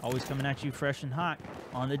 Always coming at you fresh and hot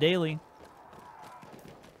on the daily.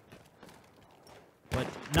 But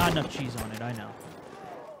not enough cheese on it, I know.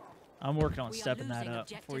 I'm working on stepping that up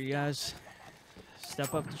for you guys.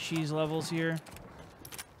 Step up the cheese levels here.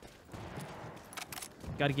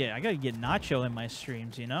 I gotta get Nacho in my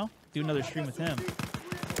streams, you know? Do another stream with him.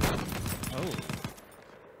 Oh.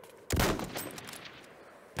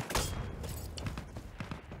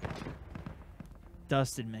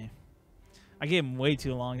 Dusted me. I gave him way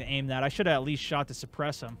too long to aim that. I should have at least shot to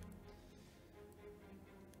suppress him.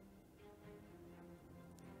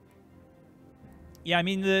 Yeah, I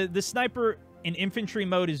mean, the sniper in infantry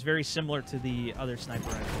mode is very similar to the other sniper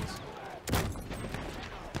rifles.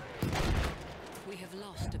 We have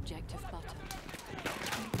lost objective button.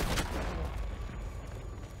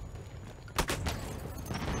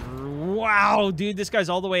 Wow, dude, this guy's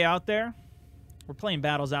all the way out there. We're playing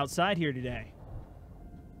battles outside here today.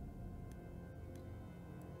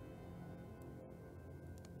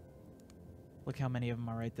 Look how many of them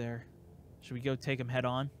are right there. Should we go take them head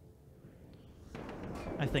on?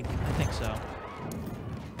 I think so. All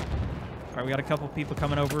right, we got a couple people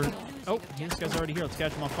coming over. Oh, this guy's already here. Let's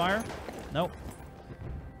catch him on fire. Nope.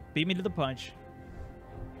 Beat me to the punch.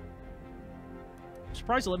 I'm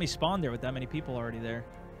surprised to let me spawn there with that many people already there.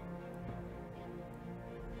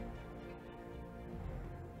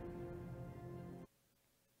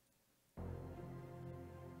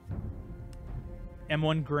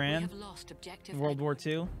 M1 Grand, We have lost objective World War Edward.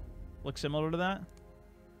 II. Looks similar to that? Is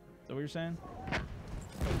that what you're saying?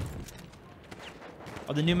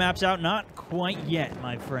 Are the new maps out? Not quite yet,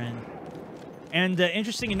 my friend. And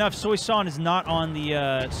interesting enough, Soy Son is not on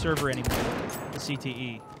the server anymore, the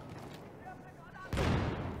CTE.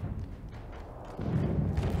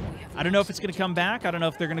 I don't know if it's going to come back. I don't know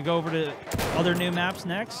if they're going to go over to other new maps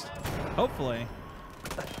next. Hopefully.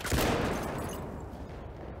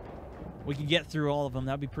 We can get through all of them.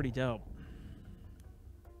 That'd be pretty dope.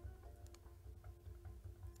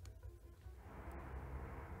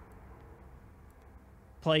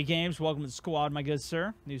 Play games. Welcome to the squad, my good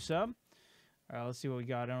sir. New sub. All right, let's see what we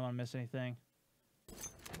got. I don't want to miss anything.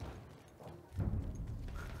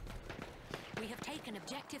 We have taken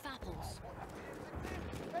objective apples.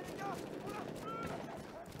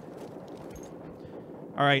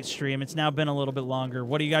 All right, stream. It's now been a little bit longer.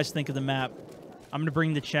 What do you guys think of the map? I'm going to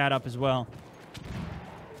bring the chat up as well.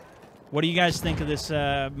 What do you guys think of this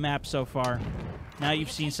map so far? Now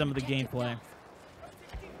you've seen some of the gameplay.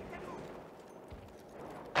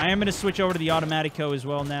 I am going to switch over to the Automatico as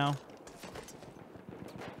well now.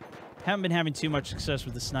 Haven't been having too much success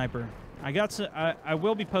with the sniper. I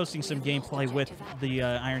will be posting some gameplay with the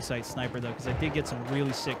Iron Sight sniper, though, because I did get some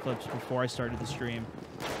really sick clips before I started the stream.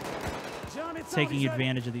 Taking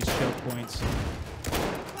advantage of these choke points.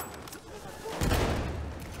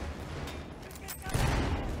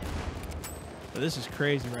 But this is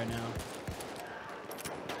crazy right now.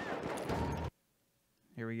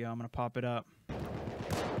 Here we go. I'm going to pop it up.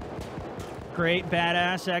 Great,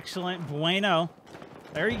 badass, excellent, bueno.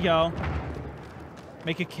 There you go.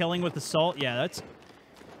 Make a killing with assault. Yeah, that's...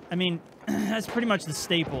 I mean, that's pretty much the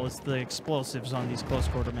staple. It's the explosives on these close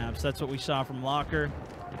quarter maps. That's what we saw from Locker.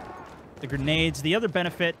 The grenades. The other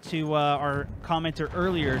benefit to our commenter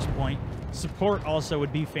earlier's point, support also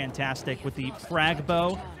would be fantastic with the frag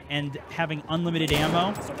bow and having unlimited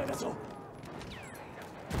ammo.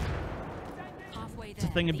 It's a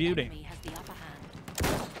thing of beauty.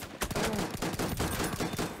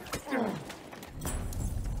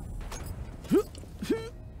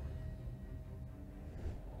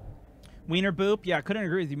 Wiener Boop, yeah, I couldn't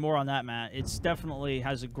agree with you more on that, Matt. It's definitely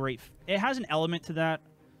has a great... It has an element to that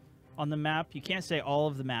on the map. You can't say all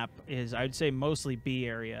of the map is. I would say mostly B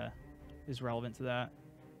area is relevant to that.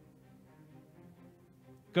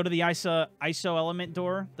 Go to the ISO element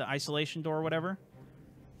door, the isolation door or whatever,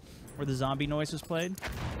 where the zombie noise is played.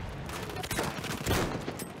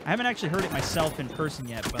 I haven't actually heard it myself in person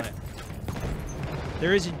yet, but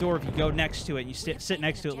there is a door. If you go next to it, you sit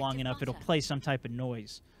next to it long enough, it'll play some type of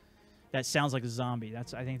noise that sounds like a zombie. I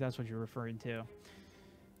think that's what you're referring to.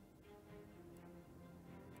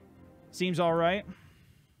 Seems all right.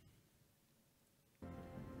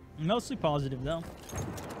 Mostly positive, though.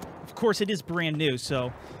 of course, it is brand new,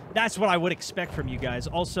 so that's what I would expect from you guys.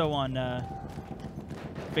 Also on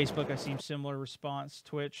Facebook, I see similar response.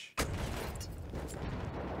 Twitch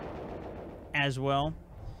as well.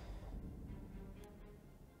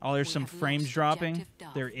 Oh, there's some frames dropping.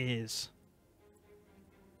 There is.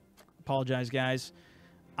 Apologize, guys.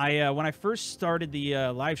 When I first started the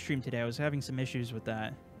live stream today, I was having some issues with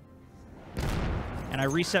that, and I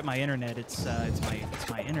reset my internet. It's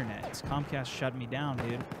my internet. It's Comcast shut me down,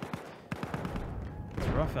 dude. It's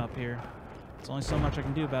rough up here. There's only so much I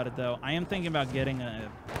can do about it, though. I am thinking about getting a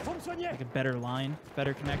better line,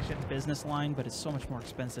 better connection, business line, but it's so much more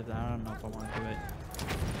expensive that I don't know if I want to do it.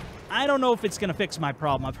 I don't know if it's going to fix my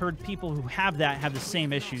problem. I've heard people who have that have the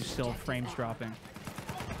same issues still, frames dropping.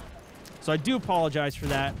 So I do apologize for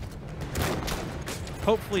that.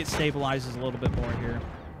 Hopefully it stabilizes a little bit more here.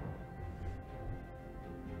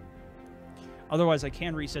 Otherwise, I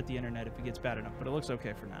can reset the internet if it gets bad enough, but it looks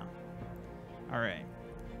okay for now. All right.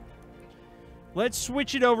 Let's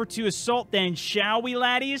switch it over to Assault then, shall we,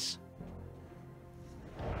 laddies?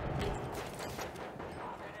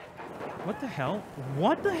 What the hell?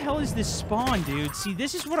 What the hell is this spawn, dude? See,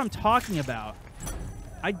 this is what I'm talking about.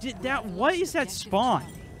 I did that. What is that spawn?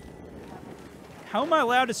 How am I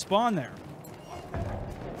allowed to spawn there?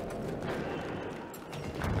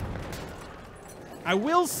 I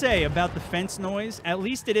will say about the fence noise, at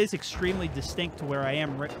least it is extremely distinct to where I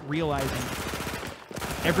am realizing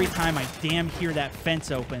every time I damn hear that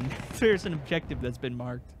fence open, there's an objective that's been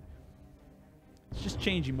marked. It's just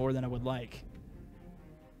changing more than I would like.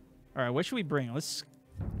 All right, what should we bring? Let's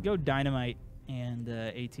go dynamite and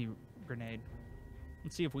AT grenade.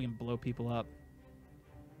 Let's see if we can blow people up.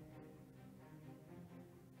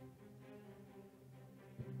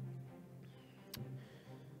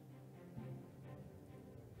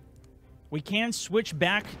 We can switch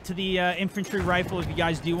back to the infantry rifle if you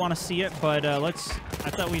guys do want to see it, but I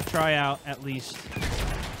thought we'd try out at least.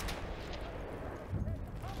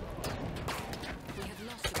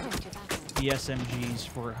 The SMGs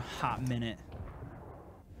for a hot minute.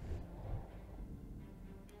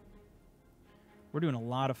 We're doing a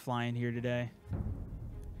lot of flying here today.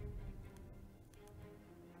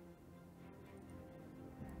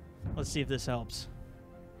 Let's see if this helps.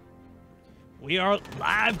 We are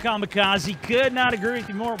live, Kamikaze. Could not agree with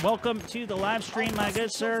you more. Welcome to the live stream, my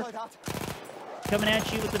good sir. Coming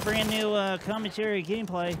at you with the brand new commentary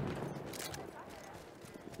gameplay.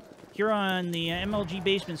 Here on the MLG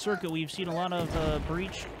Basement Circuit, we've seen a lot of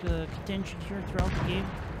breach contention here throughout the game.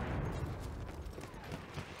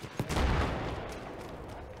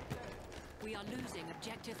 We are losing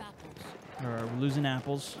objective apples. We're losing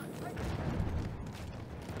apples.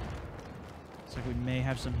 Looks like we may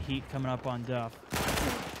have some heat coming up on Duff.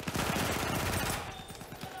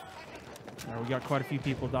 We got quite a few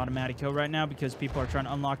people with automatic kill right now because people are trying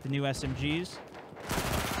to unlock the new SMGs.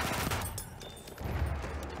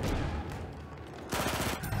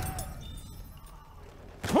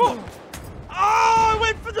 Oh! Oh, I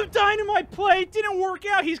went for the dynamite play. It didn't work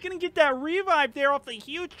out. He's going to get that revive there off the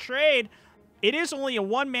huge trade. It is only a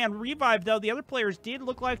one-man revive, though. The other players did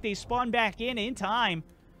look like they spawned back in time.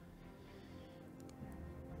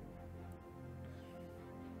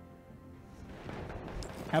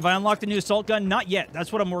 Have I unlocked a new assault gun? Not yet.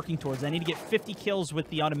 That's what I'm working towards. I need to get 50 kills with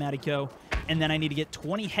the Automatico, and then I need to get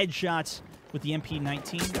 20 headshots with the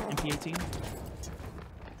MP19, MP18.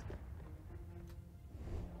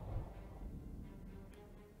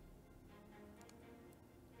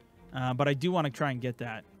 But I do want to try and get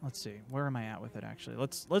that. Let's see. Where am I at with it, actually?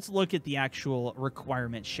 Let's look at the actual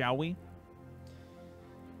requirement, shall we?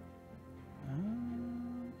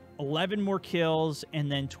 11 more kills and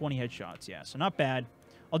then 20 headshots. Yeah, so not bad.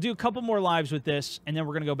 I'll do a couple more lives with this, and then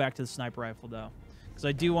we're going to go back to the sniper rifle, though. Because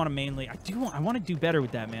I do want to mainly... I want to do better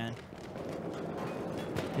with that, man.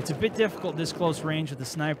 It's a bit difficult this close range with the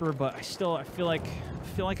sniper, but I feel like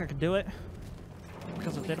I could do it.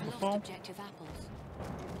 Because I did it before.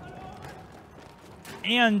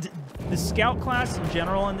 And the scout class in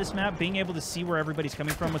general on this map, being able to see where everybody's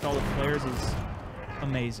coming from with all the flares is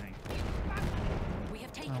amazing.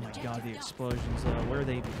 Oh my god, the explosions, where are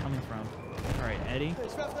they coming from? All right, Eddie.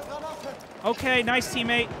 Okay, nice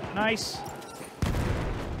teammate. Nice.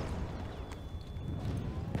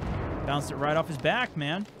 Bounced it right off his back,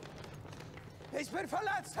 man. Ich bin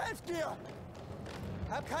verletzt, helft mir!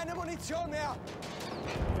 Hab keine Munition mehr!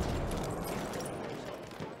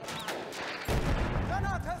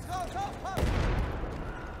 Granate ist raus, aufpassen!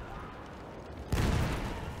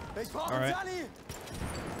 Ich brauche einen Sally!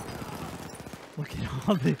 Look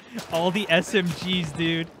at all the SMGs,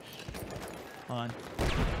 dude. Hold on.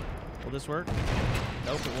 Will this work?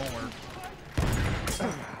 Nope, it won't work.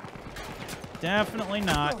 Definitely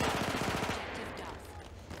not.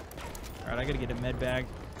 Alright, I gotta get a med bag.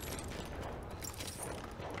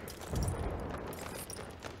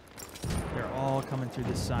 They're all coming through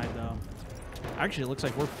this side, though. Actually, it looks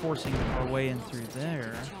like we're forcing our way in through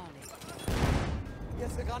there.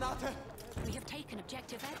 Jetzt eine Granate. We have taken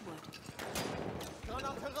objective Edward.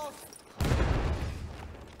 Granate raus.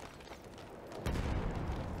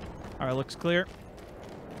 Alright, looks clear.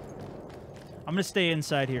 I'm gonna stay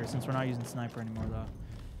inside here since we're not using sniper anymore, though.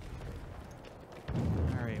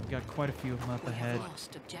 Alright, we got quite a few of them up ahead.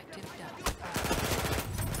 Lost objective Duff.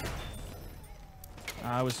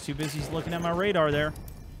 I was too busy looking at my radar there.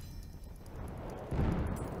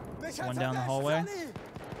 One down the hallway.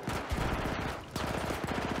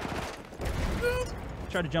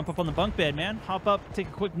 Tried to jump up on the bunk bed, man. Hop up, take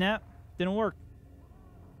a quick nap. Didn't work.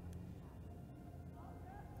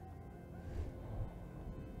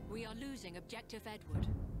 We are losing objective Edward.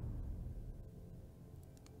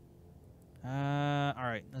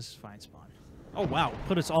 Alright, this is fine spawn. Oh, wow.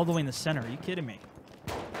 Put us all the way in the center. Are you kidding me?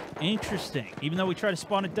 Interesting. Even though we try to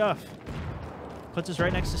spawn at Duff. Puts us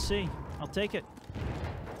right next to C. I'll take it.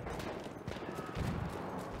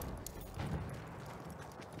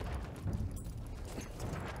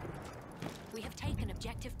 We have taken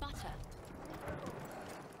objective Butter.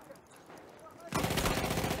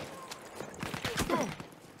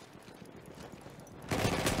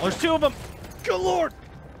 Oh, there's two of them. Good lord.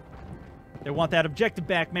 They want that objective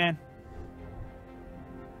back, man.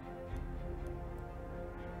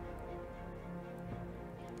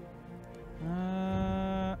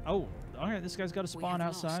 Oh, all right. This guy's got a spawn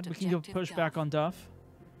outside. We can go push back on Duff.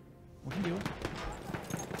 We can do it.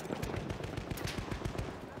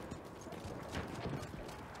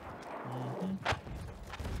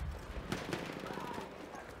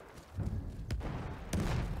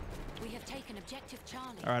 We have taken objective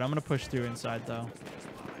Charlie. All right, I'm gonna push through inside though.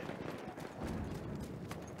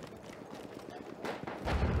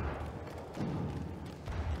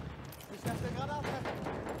 Ich werfe eine Granate.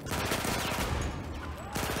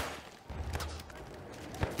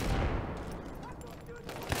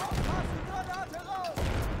 Granate raus.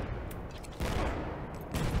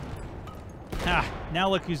 Ah, now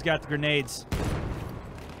look who's got the grenades.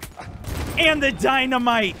 And the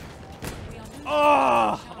dynamite!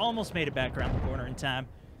 Oh! Almost made it back around the corner in time.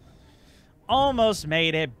 Almost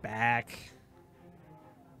made it back.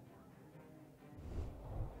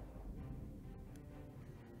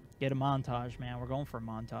 Get a montage, man. We're going for a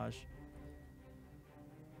montage.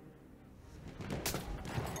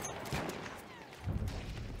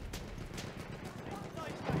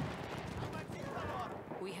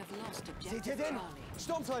 We have lost Seht ihr objective den? Charlie.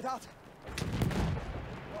 Sturmsoldat.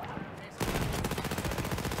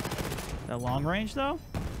 That long range, though?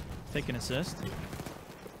 Take an assist.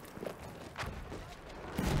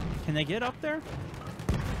 Can they get up there?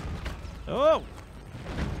 Oh!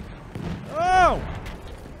 Oh!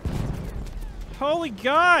 Holy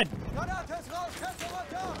God! Granate ist raus. Feste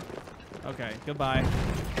runter. Okay, goodbye.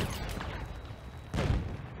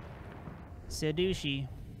 Sedushi.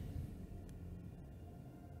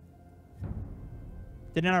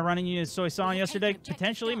 Didn't I run into you Soy Song yesterday?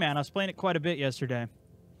 Potentially, man. I was playing it quite a bit yesterday.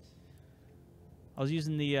 I was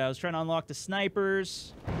using the, I was trying to unlock the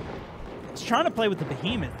snipers. I was trying to play with the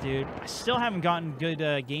behemoth, dude. I still haven't gotten good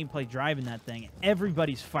gameplay driving that thing.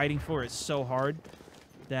 Everybody's fighting for it so hard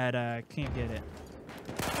that I can't get it.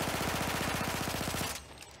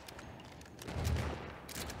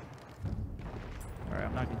 Alright,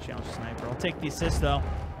 I'm not going to challenge the sniper. I'll take the assist, though.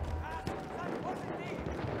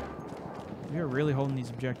 We are really holding these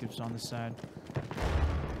objectives on this side.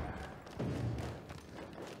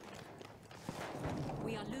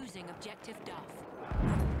 We are losing objective Duff.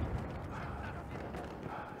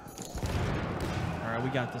 Alright, we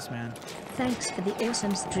got this, man. Thanks for the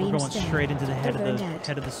awesome stream. We're going Stan. straight into the head Over of and the out.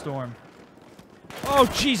 head of the storm. Oh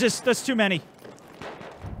Jesus, that's too many.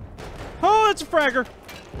 Oh, that's a fragger.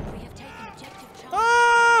 We have taken objective Charlie.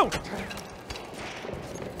 Oh!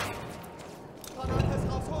 Granate ist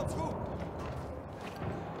raus. Hör zu.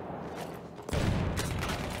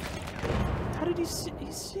 How did he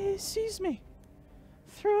sees me?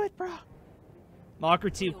 Through it, bro. Locker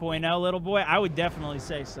 2.0, little boy. I would definitely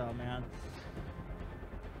say so, man.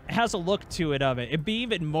 It has a look to it of it. It'd be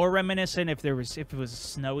even more reminiscent if it was a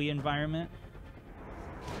snowy environment.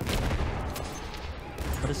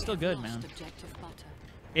 But it's still good, man. Lost objective Butter.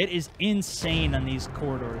 It is insane on these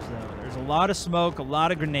corridors, though. There's a lot of smoke, a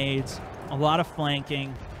lot of grenades, a lot of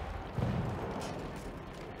flanking.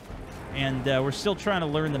 And we're still trying to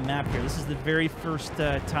learn the map here. This is the very first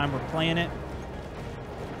time we're playing it.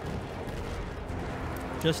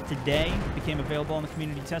 just today. Became available in the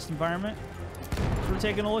community test environment. So we're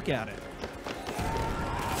taking a look at it.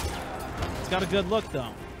 It's got a good look,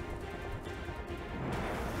 though.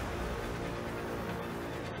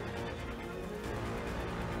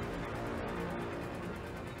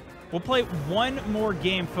 We'll play one more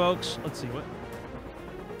game, folks. Let's see what.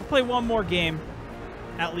 We'll play one more game,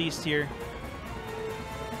 at least here.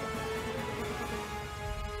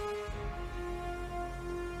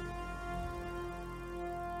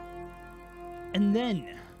 And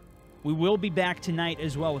then we will be back tonight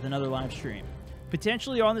as well with another live stream.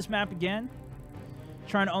 Potentially on this map again.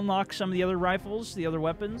 Trying to unlock some of the other rifles, the other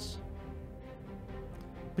weapons.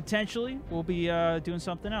 Potentially, we'll be doing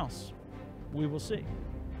something else. We will see.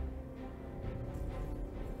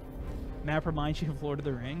 Map reminds you of Lord of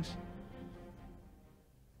the Rings.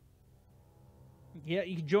 Yeah,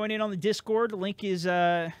 you can join in on the Discord. The link is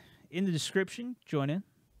in the description. Join in.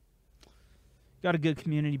 Got a good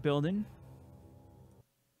community building.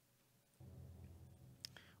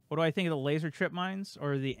 What do I think of the laser trip mines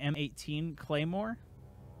or the M18 Claymore?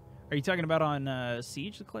 Are you talking about on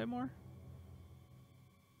Siege, the Claymore?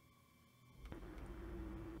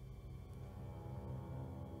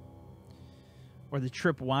 Or the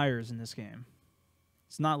trip wires in this game?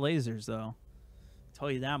 It's not lasers, though. I'll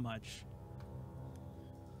tell you that much.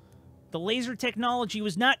 The laser technology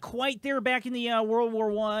was not quite there back in the World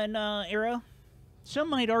War I era. Some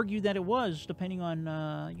might argue that it was, depending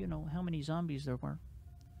on, you know, how many zombies there were.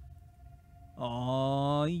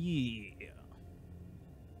 Oh, yeah.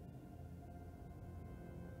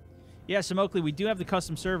 Yeah, so Oakley, we do have the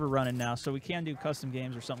custom server running now, so we can do custom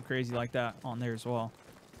games or something crazy like that on there as well.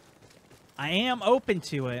 I am open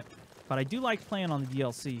to it, but I do like playing on the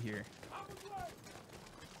DLC here.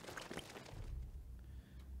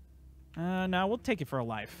 No, we'll take it for a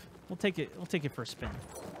life. We'll take it for a spin.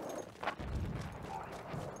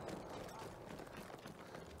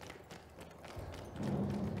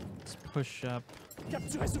 Let's push up.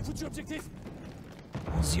 Capturez ce foutu objectif.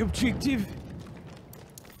 The objective.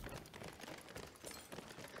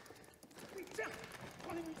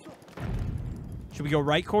 Should we go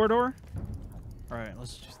right corridor? All right,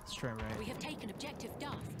 let's try right. We have taken objective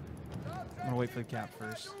Duff. I'm gonna wait for the cap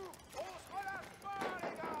first.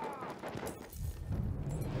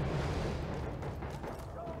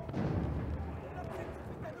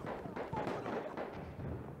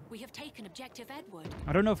 We have taken objective Edward.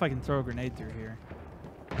 I don't know if I can throw a grenade through here.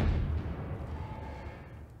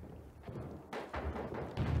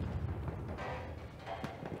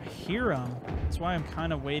 I hear him. That's why I'm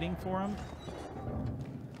kind of waiting for him.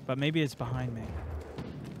 But maybe it's behind me.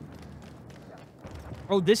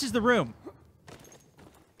 Oh, this is the room.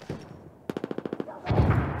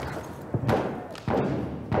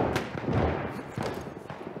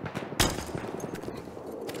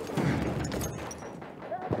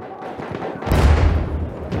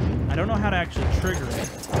 I don't know how to actually trigger it.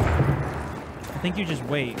 I think you just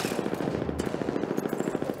wait.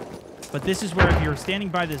 But this is where if you're standing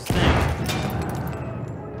by this thing,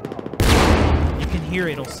 you can hear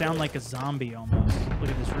it. It'll sound like a zombie almost. Look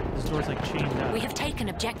at this. This door's like chained up. We have taken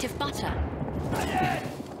objective Butter.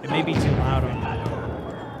 It may be too loud on that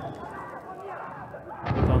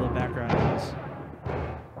with all the background noise.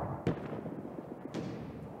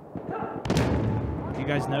 You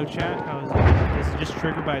guys know, chat? How is it? Does it just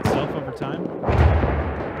trigger by itself over time?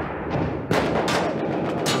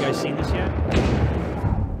 You guys seen this yet?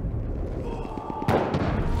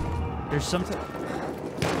 There's some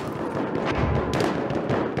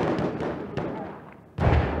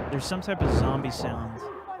type of zombie sound. You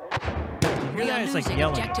hear that? It's like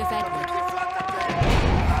yelling. Objective Edward.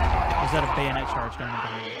 Or is that a bayonet charge going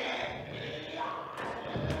behind you?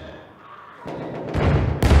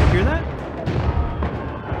 You hear that?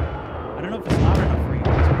 I don't know if it's loud enough for you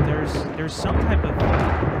guys, but there's some type of...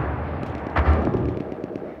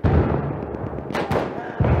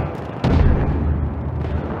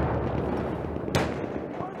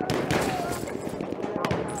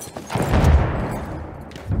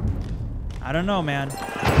 I don't know, man.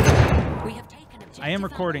 We have taken objective I am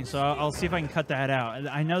recording, so I'll see if I can cut that out.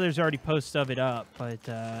 I know there's already posts of it up, but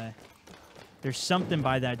there's something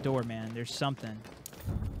by that door, man. There's something.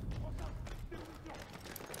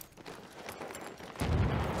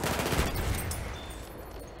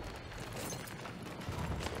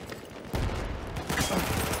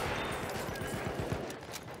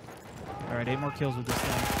 All right, 8 more kills with this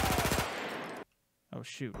thing. Oh,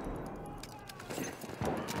 shoot.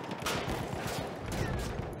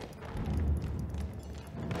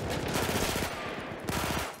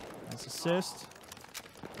 Assist.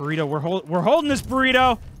 Burrito, we're holding this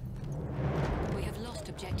burrito. We have lost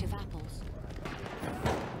objective apples.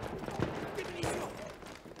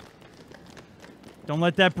 Don't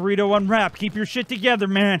let that burrito unwrap. Keep your shit together,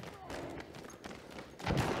 man.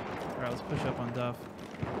 Alright, let's push up on Duff.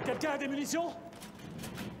 Quelqu'un a des munitions?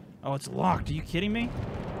 Oh, it's locked. Are you kidding me?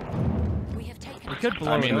 We have taken We could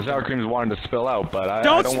blow I mean, it the open. sour cream is wanting to spill out, but I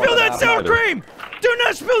Don't don't spill want that sour either. cream! Do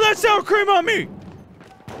not spill that sour cream on me!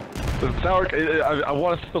 The sour, I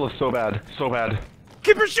want to spill it so bad, so bad.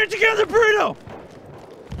 Keep your shit together, burrito!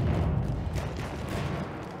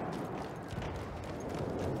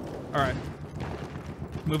 Alright.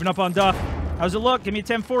 Moving up on Duff. How's it look? Give me a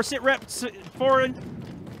 10-4 sit rep. Forward.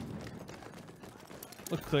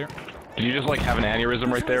 Look clear. Did you just like have an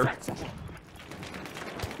aneurysm right there?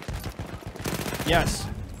 Yes.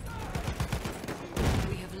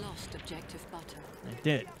 We have lost objective butter. I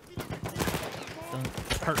did.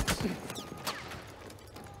 Hurts.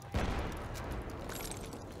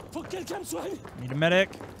 Faut que quelqu'un me soigne. Need a medic.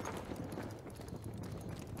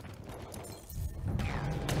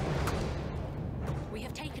 We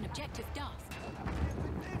have taken objective Duff.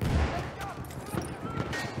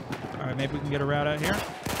 Alright, maybe we can get a route out here.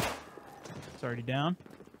 It's already down.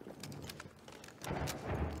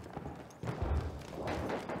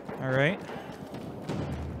 Alright.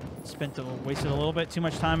 Wasted a little bit too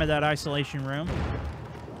much time at that isolation room.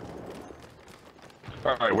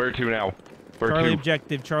 Alright, where to now? Where Charlie to?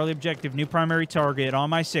 objective, Charlie objective, new primary target on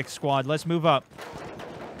my 6 squad. Let's move up.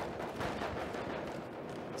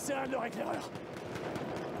 C'est un de leurs éclaireurs.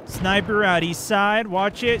 Sniper out east side.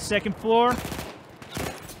 Watch it. 2nd floor.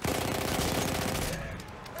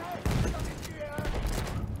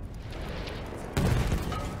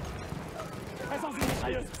 Présence d'une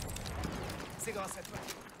mitrailleuse.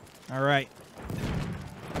 All right.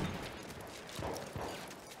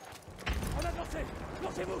 On a lancé.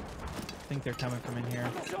 Lancez-vous. I think they're coming from in here.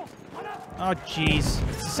 Attention. En a. Oh, jeez.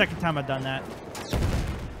 It's the 2nd time I've done that.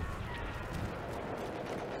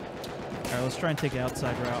 All right, let's try and take the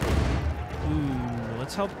outside route. Ooh,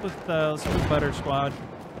 let's help with Butter Squad.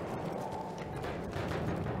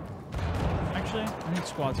 Actually, I think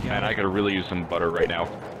Squad's got Man, I it. could really use some butter right now,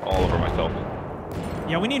 all over myself.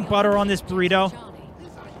 Yeah, we need butter on this burrito.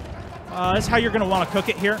 That's how you're going to want to cook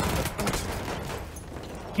it here.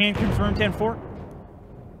 Can confirm 10-4.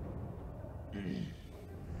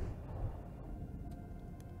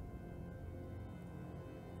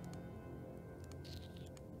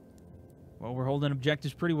 Well, we're holding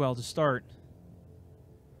objectives pretty well to start.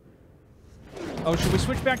 Oh, should we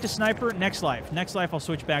switch back to sniper? Next life. Next life, I'll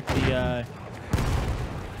switch back to the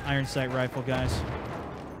iron sight rifle, guys.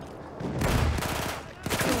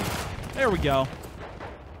 There we go.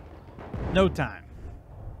 No time.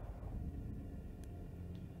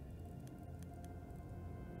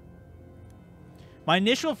 My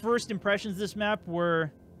initial first impressions of this map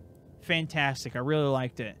were fantastic. I really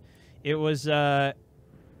liked it. It was a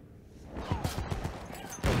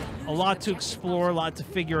lot to explore, a lot to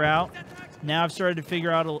figure out. Now I've started to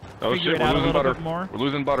figure it out a little butter. bit more. We're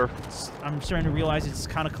losing butter. I'm starting to realize it's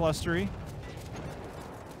kind of clustery.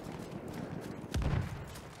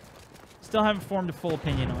 Still haven't formed a full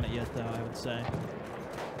opinion on it yet, though, I would say.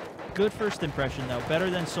 Good first impression, though. Better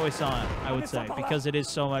than Soy Sauce, I would say, because it is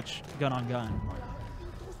so much gun on gun.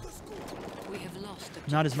 We have lost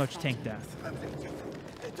Not as much tank death.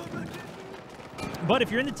 But if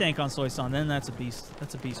you're in the tank on Soy Sauce, then that's a beast.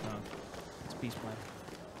 That's a beast mode. It's beast mode.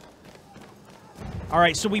 All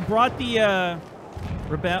right, so we brought the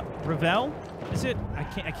Rebel. Is it? I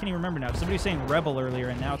can't even remember now. Somebody was saying Rebel earlier,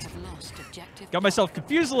 and now it's got myself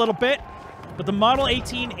confused a little bit. But the Model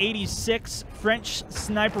 1886 French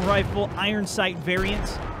sniper rifle iron sight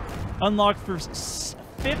variant unlocked for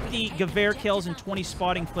 50 Gewehr kills and 20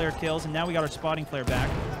 spotting flare kills, and now we got our spotting flare back.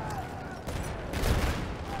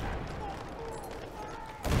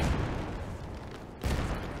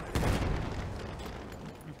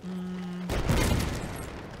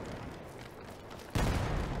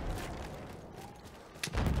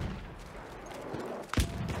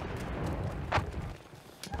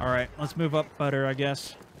 All right, let's move up butter, I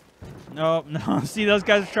guess. No. See, those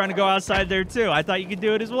guys are trying to go outside there, too. I thought you could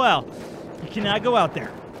do it as well. You cannot go out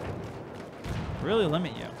there. Really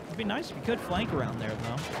limit you. It'd be nice if you could flank around there,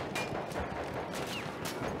 though.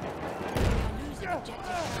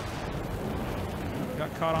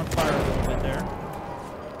 Got caught on fire a little bit there.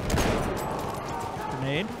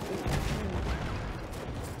 Grenade.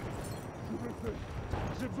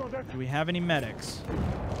 Do we have any medics?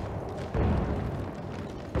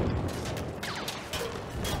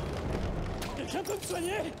 Quelqu'un peut me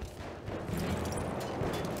soigner?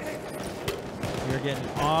 We're getting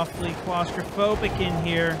awfully claustrophobic in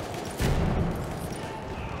here.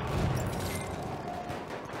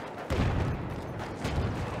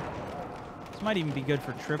 This might even be good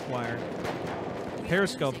for tripwire.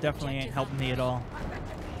 Periscope definitely ain't helping me at all.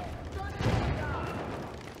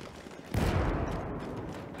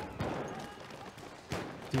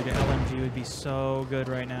 Dude, the LMG would be so good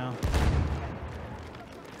right now.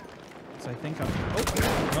 So I think I'm...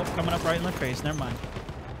 Oh, nope, coming up right in the face. Never mind.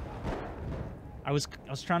 I was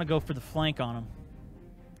trying to go for the flank on him.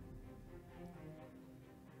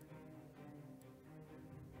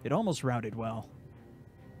 It almost routed well.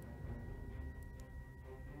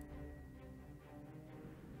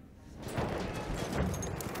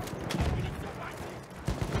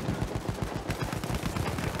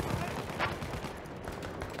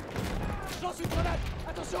 Lance une grenade!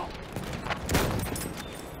 Attention!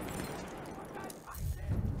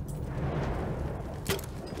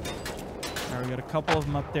 Alright, we got a couple of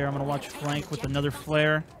them up there. I'm going to watch flank with another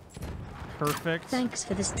flare. Perfect. Thanks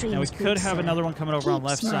for the stream. Now we could have another one coming over on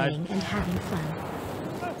left side. And having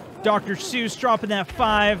fun. Dr. Seuss dropping that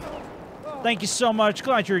 5. Thank you so much.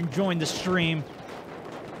 Glad you're enjoying the stream.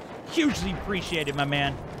 Hugely appreciated, my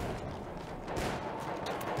man.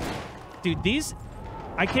 Dude, these...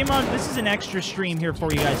 I came on... This is an extra stream here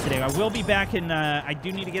for you guys today. I will be back in... I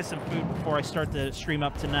do need to get some food before I start the stream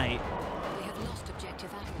up tonight. We have lost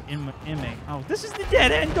objective Apple. Inmate. Oh, this is the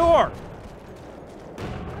dead-end door!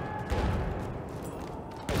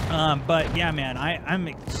 But, yeah, man, I'm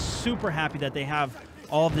super happy that they have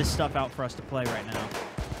all of this stuff out for us to play right now.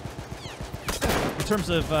 In terms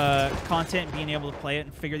of content, being able to play it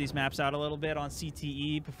and figure these maps out a little bit on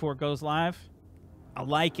CTE before it goes live, I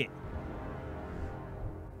like it.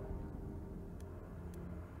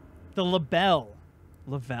 The Lebel.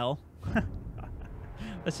 Lebel?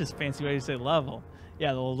 That's just a fancy way to say level.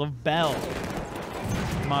 Yeah, the Lebel.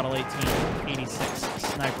 Model 1886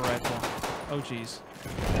 sniper rifle. Oh, jeez.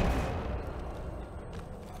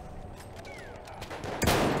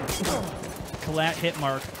 Collat hit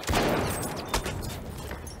mark.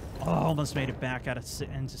 Oh, almost made it back out of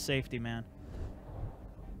into safety, man.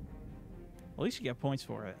 At least you get points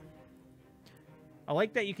for it. I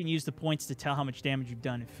like that you can use the points to tell how much damage you've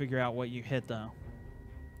done and figure out what you hit, though.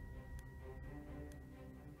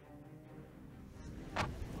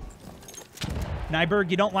 Nyberg,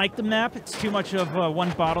 you don't like the map? It's too much of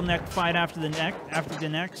one bottleneck fight after the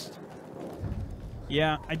next.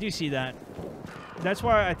 Yeah, I do see that. That's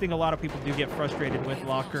why I think a lot of people do get frustrated with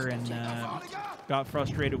Locker and got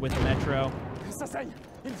frustrated with Metro.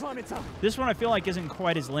 This one I feel like isn't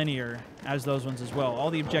quite as linear as those ones as well.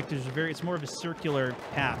 All the objectives are it's more of a circular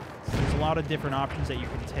path. So there's a lot of different options that you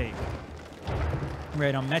can take.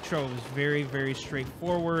 Right, on Metro it was very, very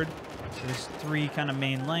straightforward. There's 3 kind of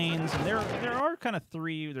main lanes, and there are kind of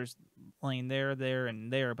 3. There's lane there,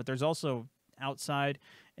 and there, but there's also outside.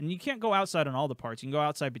 And you can't go outside on all the parts. You can go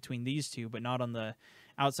outside between these 2, but not on the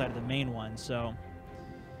outside of the main one. So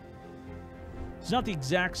it's not the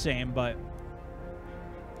exact same, but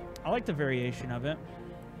I like the variation of it.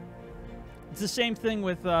 It's the same thing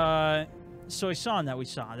with Soisan that we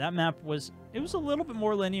saw. That map was a little bit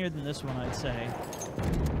more linear than this one, I'd say,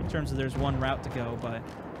 in terms of there's one route to go, but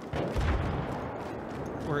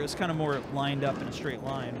where it's kind of more lined up in a straight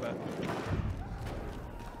line, but.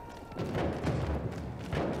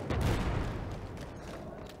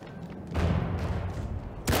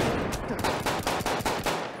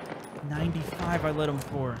 95 I let him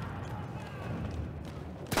for.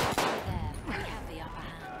 There, we have the upper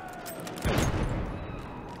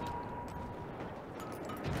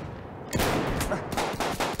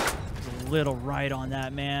hand. A little right on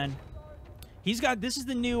that, man. He's got, this is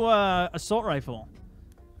the new assault rifle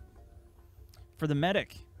for the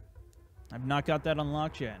medic. I've not got that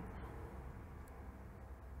unlocked yet.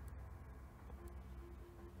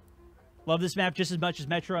 Love this map just as much as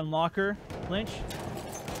Metro and Locker, Lynch.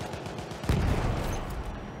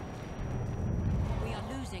 We are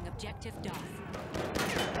losing objective Duff.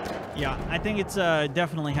 Yeah, I think it's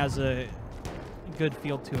definitely has a good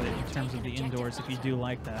feel to it in terms of the indoors if you do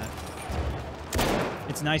like that.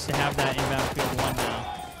 It's nice to have that in Battlefield 1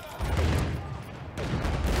 now.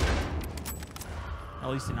 At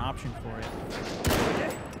least an option for it.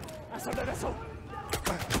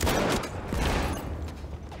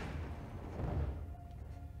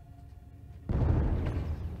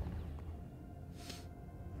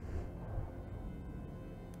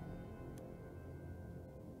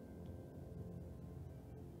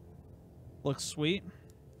 Looks sweet.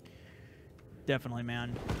 Definitely,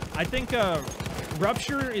 man. I think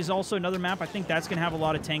Rupture is also another map. I think that's going to have a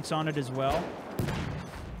lot of tanks on it as well.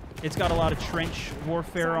 It's got a lot of trench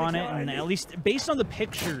warfare on it, and at least based on the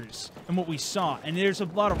pictures and what we saw, and there's a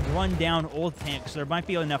lot of run-down old tanks, so there might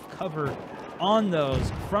be enough cover on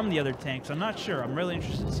those from the other tanks. I'm not sure. I'm really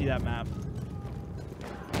interested to see that map.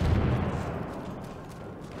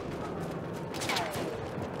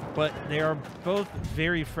 But they are both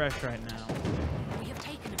very fresh right now.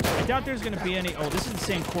 I doubt there's going to be any... Oh, this is the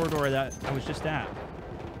same corridor that I was just at.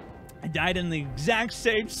 I died in the exact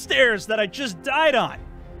same stairs that I just died on.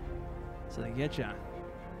 So they get ya.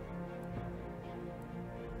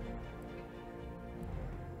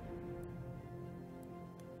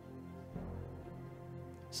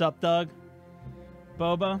 Sup, Doug?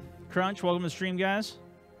 Boba? Crunch? Welcome to the stream, guys.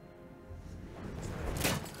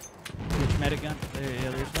 Which medic gun?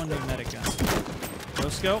 There's one new medic gun. No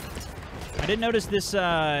scope. I did notice this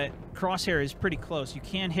crosshair is pretty close. You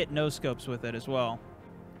can hit no scopes with it as well.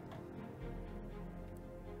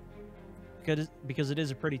 Because it is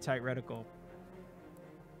a pretty tight reticle.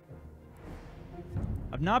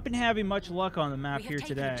 I've not been having much luck on the map here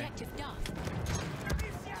today.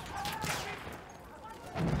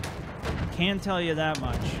 Can tell you that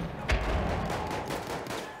much.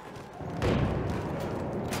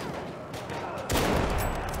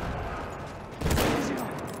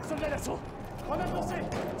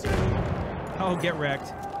 Oh, get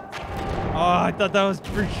wrecked. Oh, I thought that was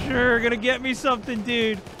for sure gonna get me something,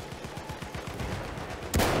 dude.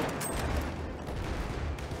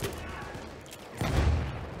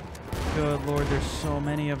 Good Lord, there's so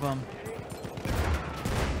many of them.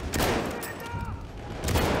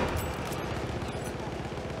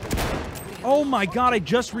 Oh my God, I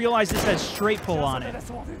just realized this has straight pull on it.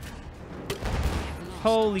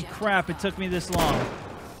 Holy crap, it took me this long.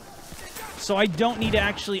 So I don't need to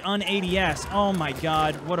actually un-ADS. Oh my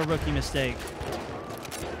God, what a rookie mistake.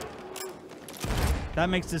 That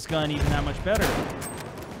makes this gun even that much better.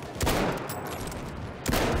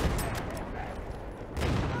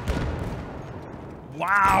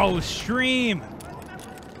 Wow, stream.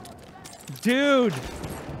 Dude.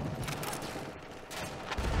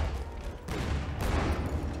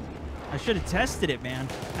 I should have tested it, man.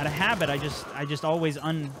 Out of habit, I just always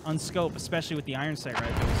unscope, especially with the iron sight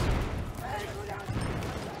rifles.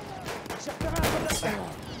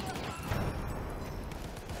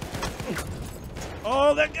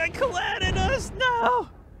 Oh, that guy collided us! No!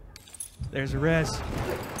 There's a res.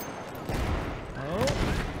 Oh.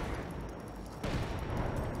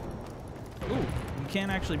 Ooh, you can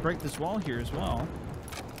actually break this wall here as well.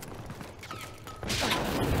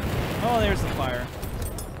 Oh, there's the fire.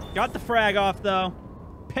 Got the frag off, though.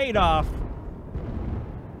 Paid off.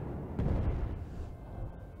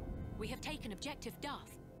 We have taken objective Duff.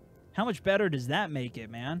 How much better does that make it,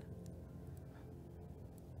 man?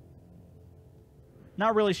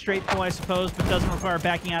 Not really straight pull, I suppose, but doesn't require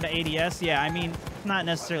backing out of ADS. Yeah, I mean, not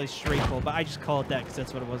necessarily straight pull, but I just call it that because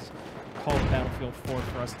that's what it was called Battlefield 4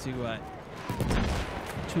 for us to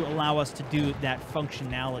allow us to do that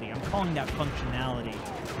functionality. I'm calling that functionality.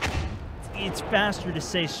 It's faster to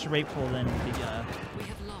say straight pull than the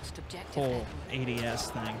pull ADS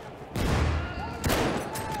thing.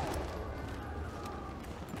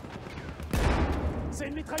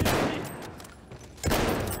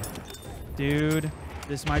 Dude,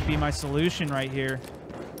 this might be my solution right here.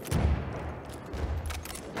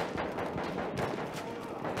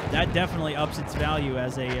 That definitely ups its value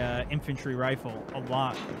as a infantry rifle a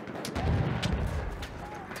lot.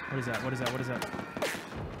 What is that? What is that? What is that?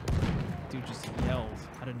 Dude just yelled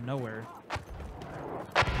out of nowhere.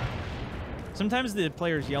 Sometimes the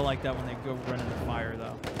players yell like that when they go run into fire,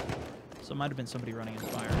 though. So it might have been somebody running in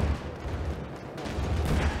fire.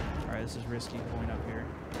 Alright, this is risky going up here.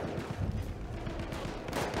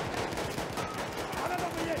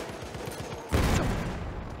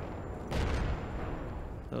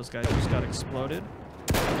 Those guys just got exploded.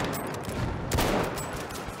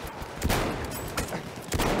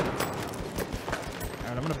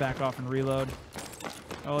 Alright, I'm gonna back off and reload.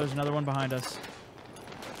 Oh, there's another one behind us.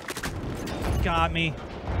 Got me.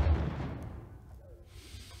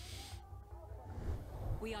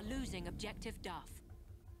 We are losing objective Duff.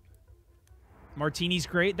 Martini's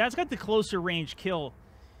great. That's got the closer range kill.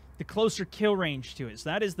 The closer kill range to it. So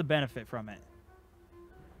that is the benefit from it.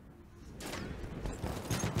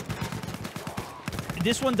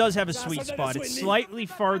 This one does have a sweet spot. It's slightly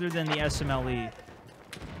farther than the SMLE.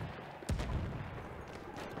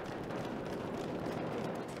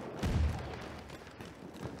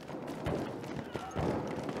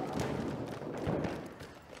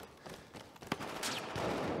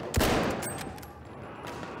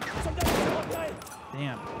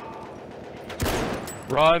 Damn.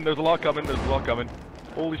 Run, there's a lot coming, there's a lot coming.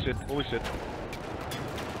 Holy shit, holy shit.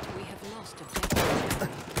 We have lost objective.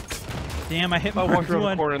 Damn, I hit I my walked around the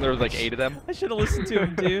one. corner and there was like 8 of them. I should have listened to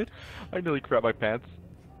him, dude. I nearly crapped my pants.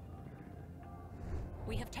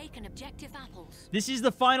 We have taken objective apples. This is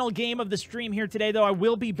the final game of the stream here today, though. I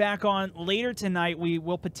will be back on later tonight. We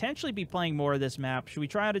will potentially be playing more of this map. Should we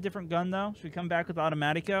try out a different gun, though? Should we come back with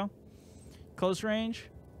Automatico? Close range?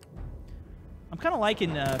 I'm kind of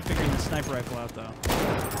liking figuring the sniper rifle out, though.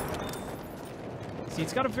 See,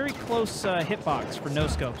 it's got a very close hitbox for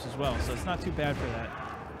no-scopes as well, so it's not too bad for that.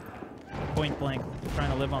 Point blank,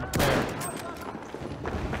 trying to live on a prayer.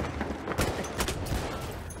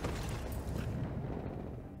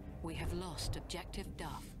 We have lost objective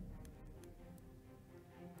Duff.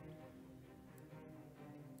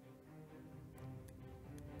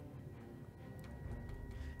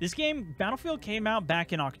 This game, Battlefield, came out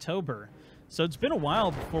back in October, so it's been a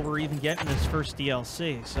while before we're even getting this first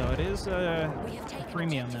DLC, so it is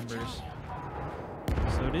premium members.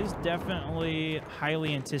 So it is definitely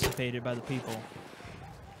highly anticipated by the people.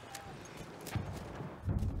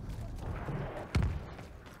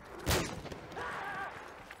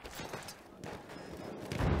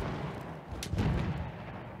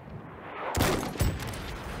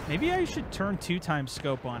 Maybe I should turn 2x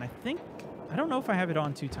scope on. I don't know if I have it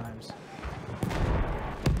on 2 times.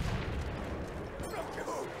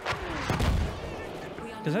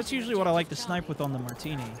 Because that's usually what I like to snipe with on the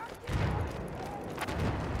Martini.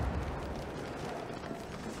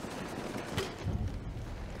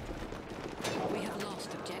 We have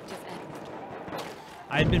lost objective Edward.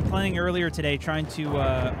 I had been playing earlier today trying to,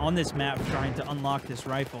 on this map, trying to unlock this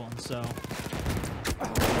rifle, and so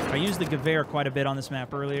I used the Gewehr quite a bit on this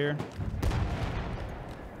map earlier.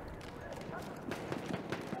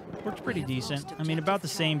 Worked pretty decent. I mean, about the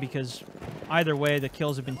same because either way, the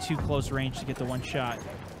kills have been too close range to get the one shot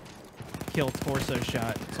kill torso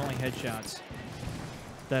shot. It's only headshots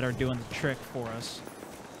that are doing the trick for us.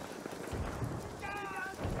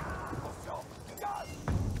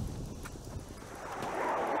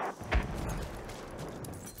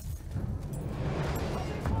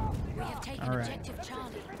 We have taken All right. objective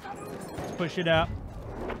Charlie. Let's push it up.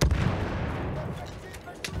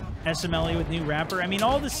 SMLE with new wrapper. I mean,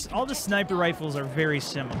 all the sniper rifles are very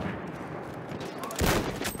similar.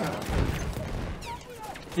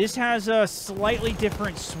 This has a slightly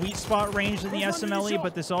different sweet spot range than the SMLE,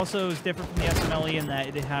 but this also is different from the SMLE in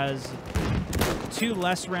that it has 2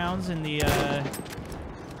 less rounds in the,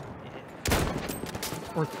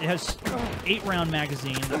 or it has 8-round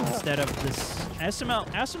magazine instead of this.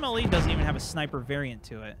 SMLE doesn't even have a sniper variant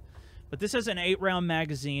to it, but this has an 8-round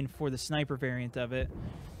magazine for the sniper variant of it.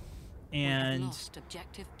 And Lost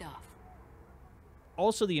objective Duff.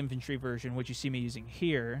 also the infantry version, which you see me using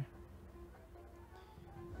here.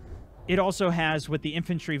 It also has, with the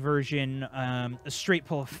infantry version, a straight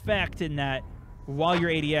pull effect in that while you're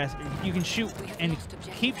ADS, you can shoot and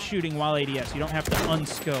keep shooting while ADS. You don't have to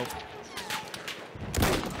unscope.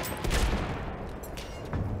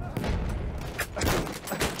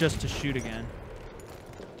 Just to shoot again.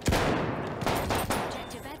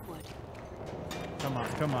 Objective Edward. Come on,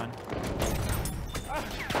 come on.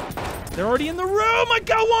 They're already in the room! I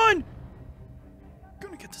got one!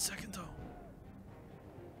 Gonna get the second, though.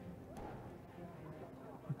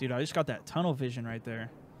 Dude, I just got that tunnel vision right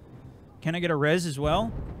there. Can I get a res as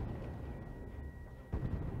well?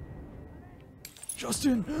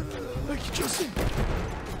 Justin! Thank you, Justin! We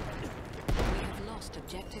have lost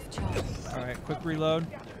objective Charlie. Alright, quick reload.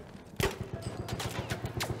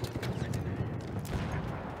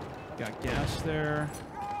 Got gas there.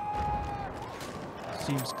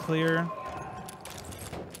 Seems clear.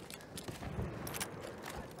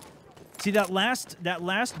 See, that last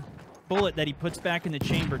bullet that he puts back in the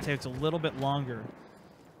chamber takes a little bit longer.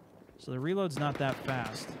 So the reload's not that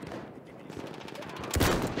fast.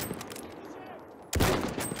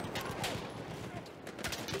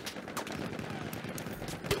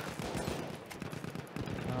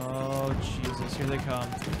 Oh, Jesus. Here they come.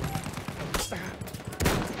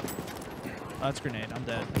 Oh, that's a grenade. I'm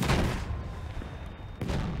dead.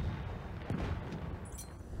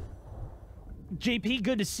 JP,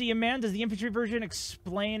 good to see you, man. Does the infantry version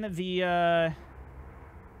explain the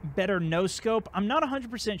better no scope? I'm not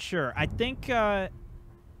 100% sure. I think the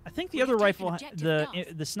other rifle,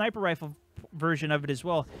 the sniper rifle version of it as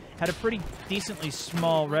well, had a pretty decently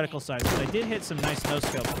small reticle size. But I did hit some nice no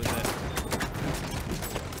scopes with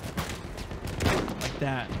it, like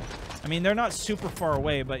that. I mean, they're not super far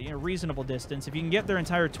away, but reasonable distance. If you can get their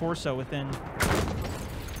entire torso within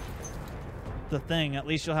the thing, at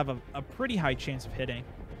least you'll have a pretty high chance of hitting.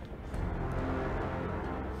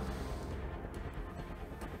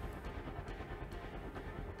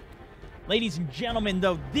 Ladies and gentlemen,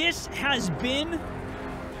 though, this has been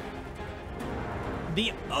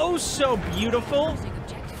the oh-so-beautiful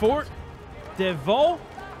Fort de Vaux.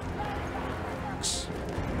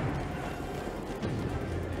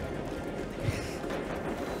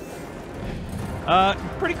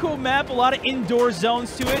 Pretty cool map, a lot of indoor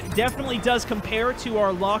zones to it. Definitely does compare to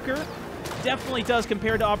our locker. Definitely does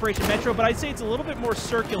compare to Operation Metro, but I'd say it's a little bit more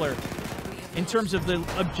circular in terms of the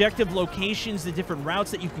objective locations, the different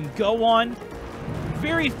routes that you can go on.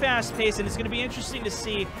 Very fast-paced, and it's going to be interesting to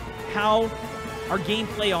see how our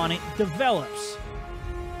gameplay on it develops.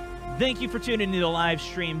 Thank you for tuning into the live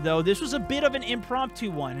stream, though. This was a bit of an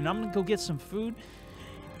impromptu one, and I'm going to go get some food.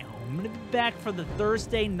 And I'm going to be back for the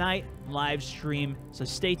Thursday night live stream, so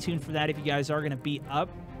stay tuned for that if you guys are going to be up.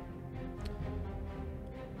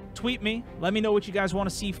 Tweet me. Let me know what you guys want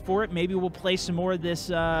to see for it. Maybe we'll play some more of this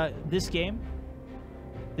this game,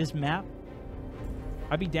 this map.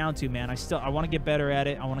 I'd be down to, man. I want to get better at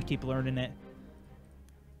it. I want to keep learning it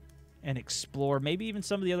and explore maybe even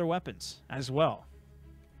some of the other weapons as well.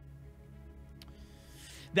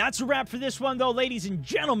 That's a wrap for this one, though, ladies and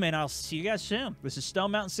gentlemen. I'll see you guys soon. This is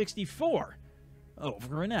SwagMountain 64.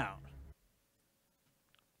 Over and out.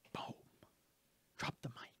 Boom. Drop the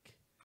mic.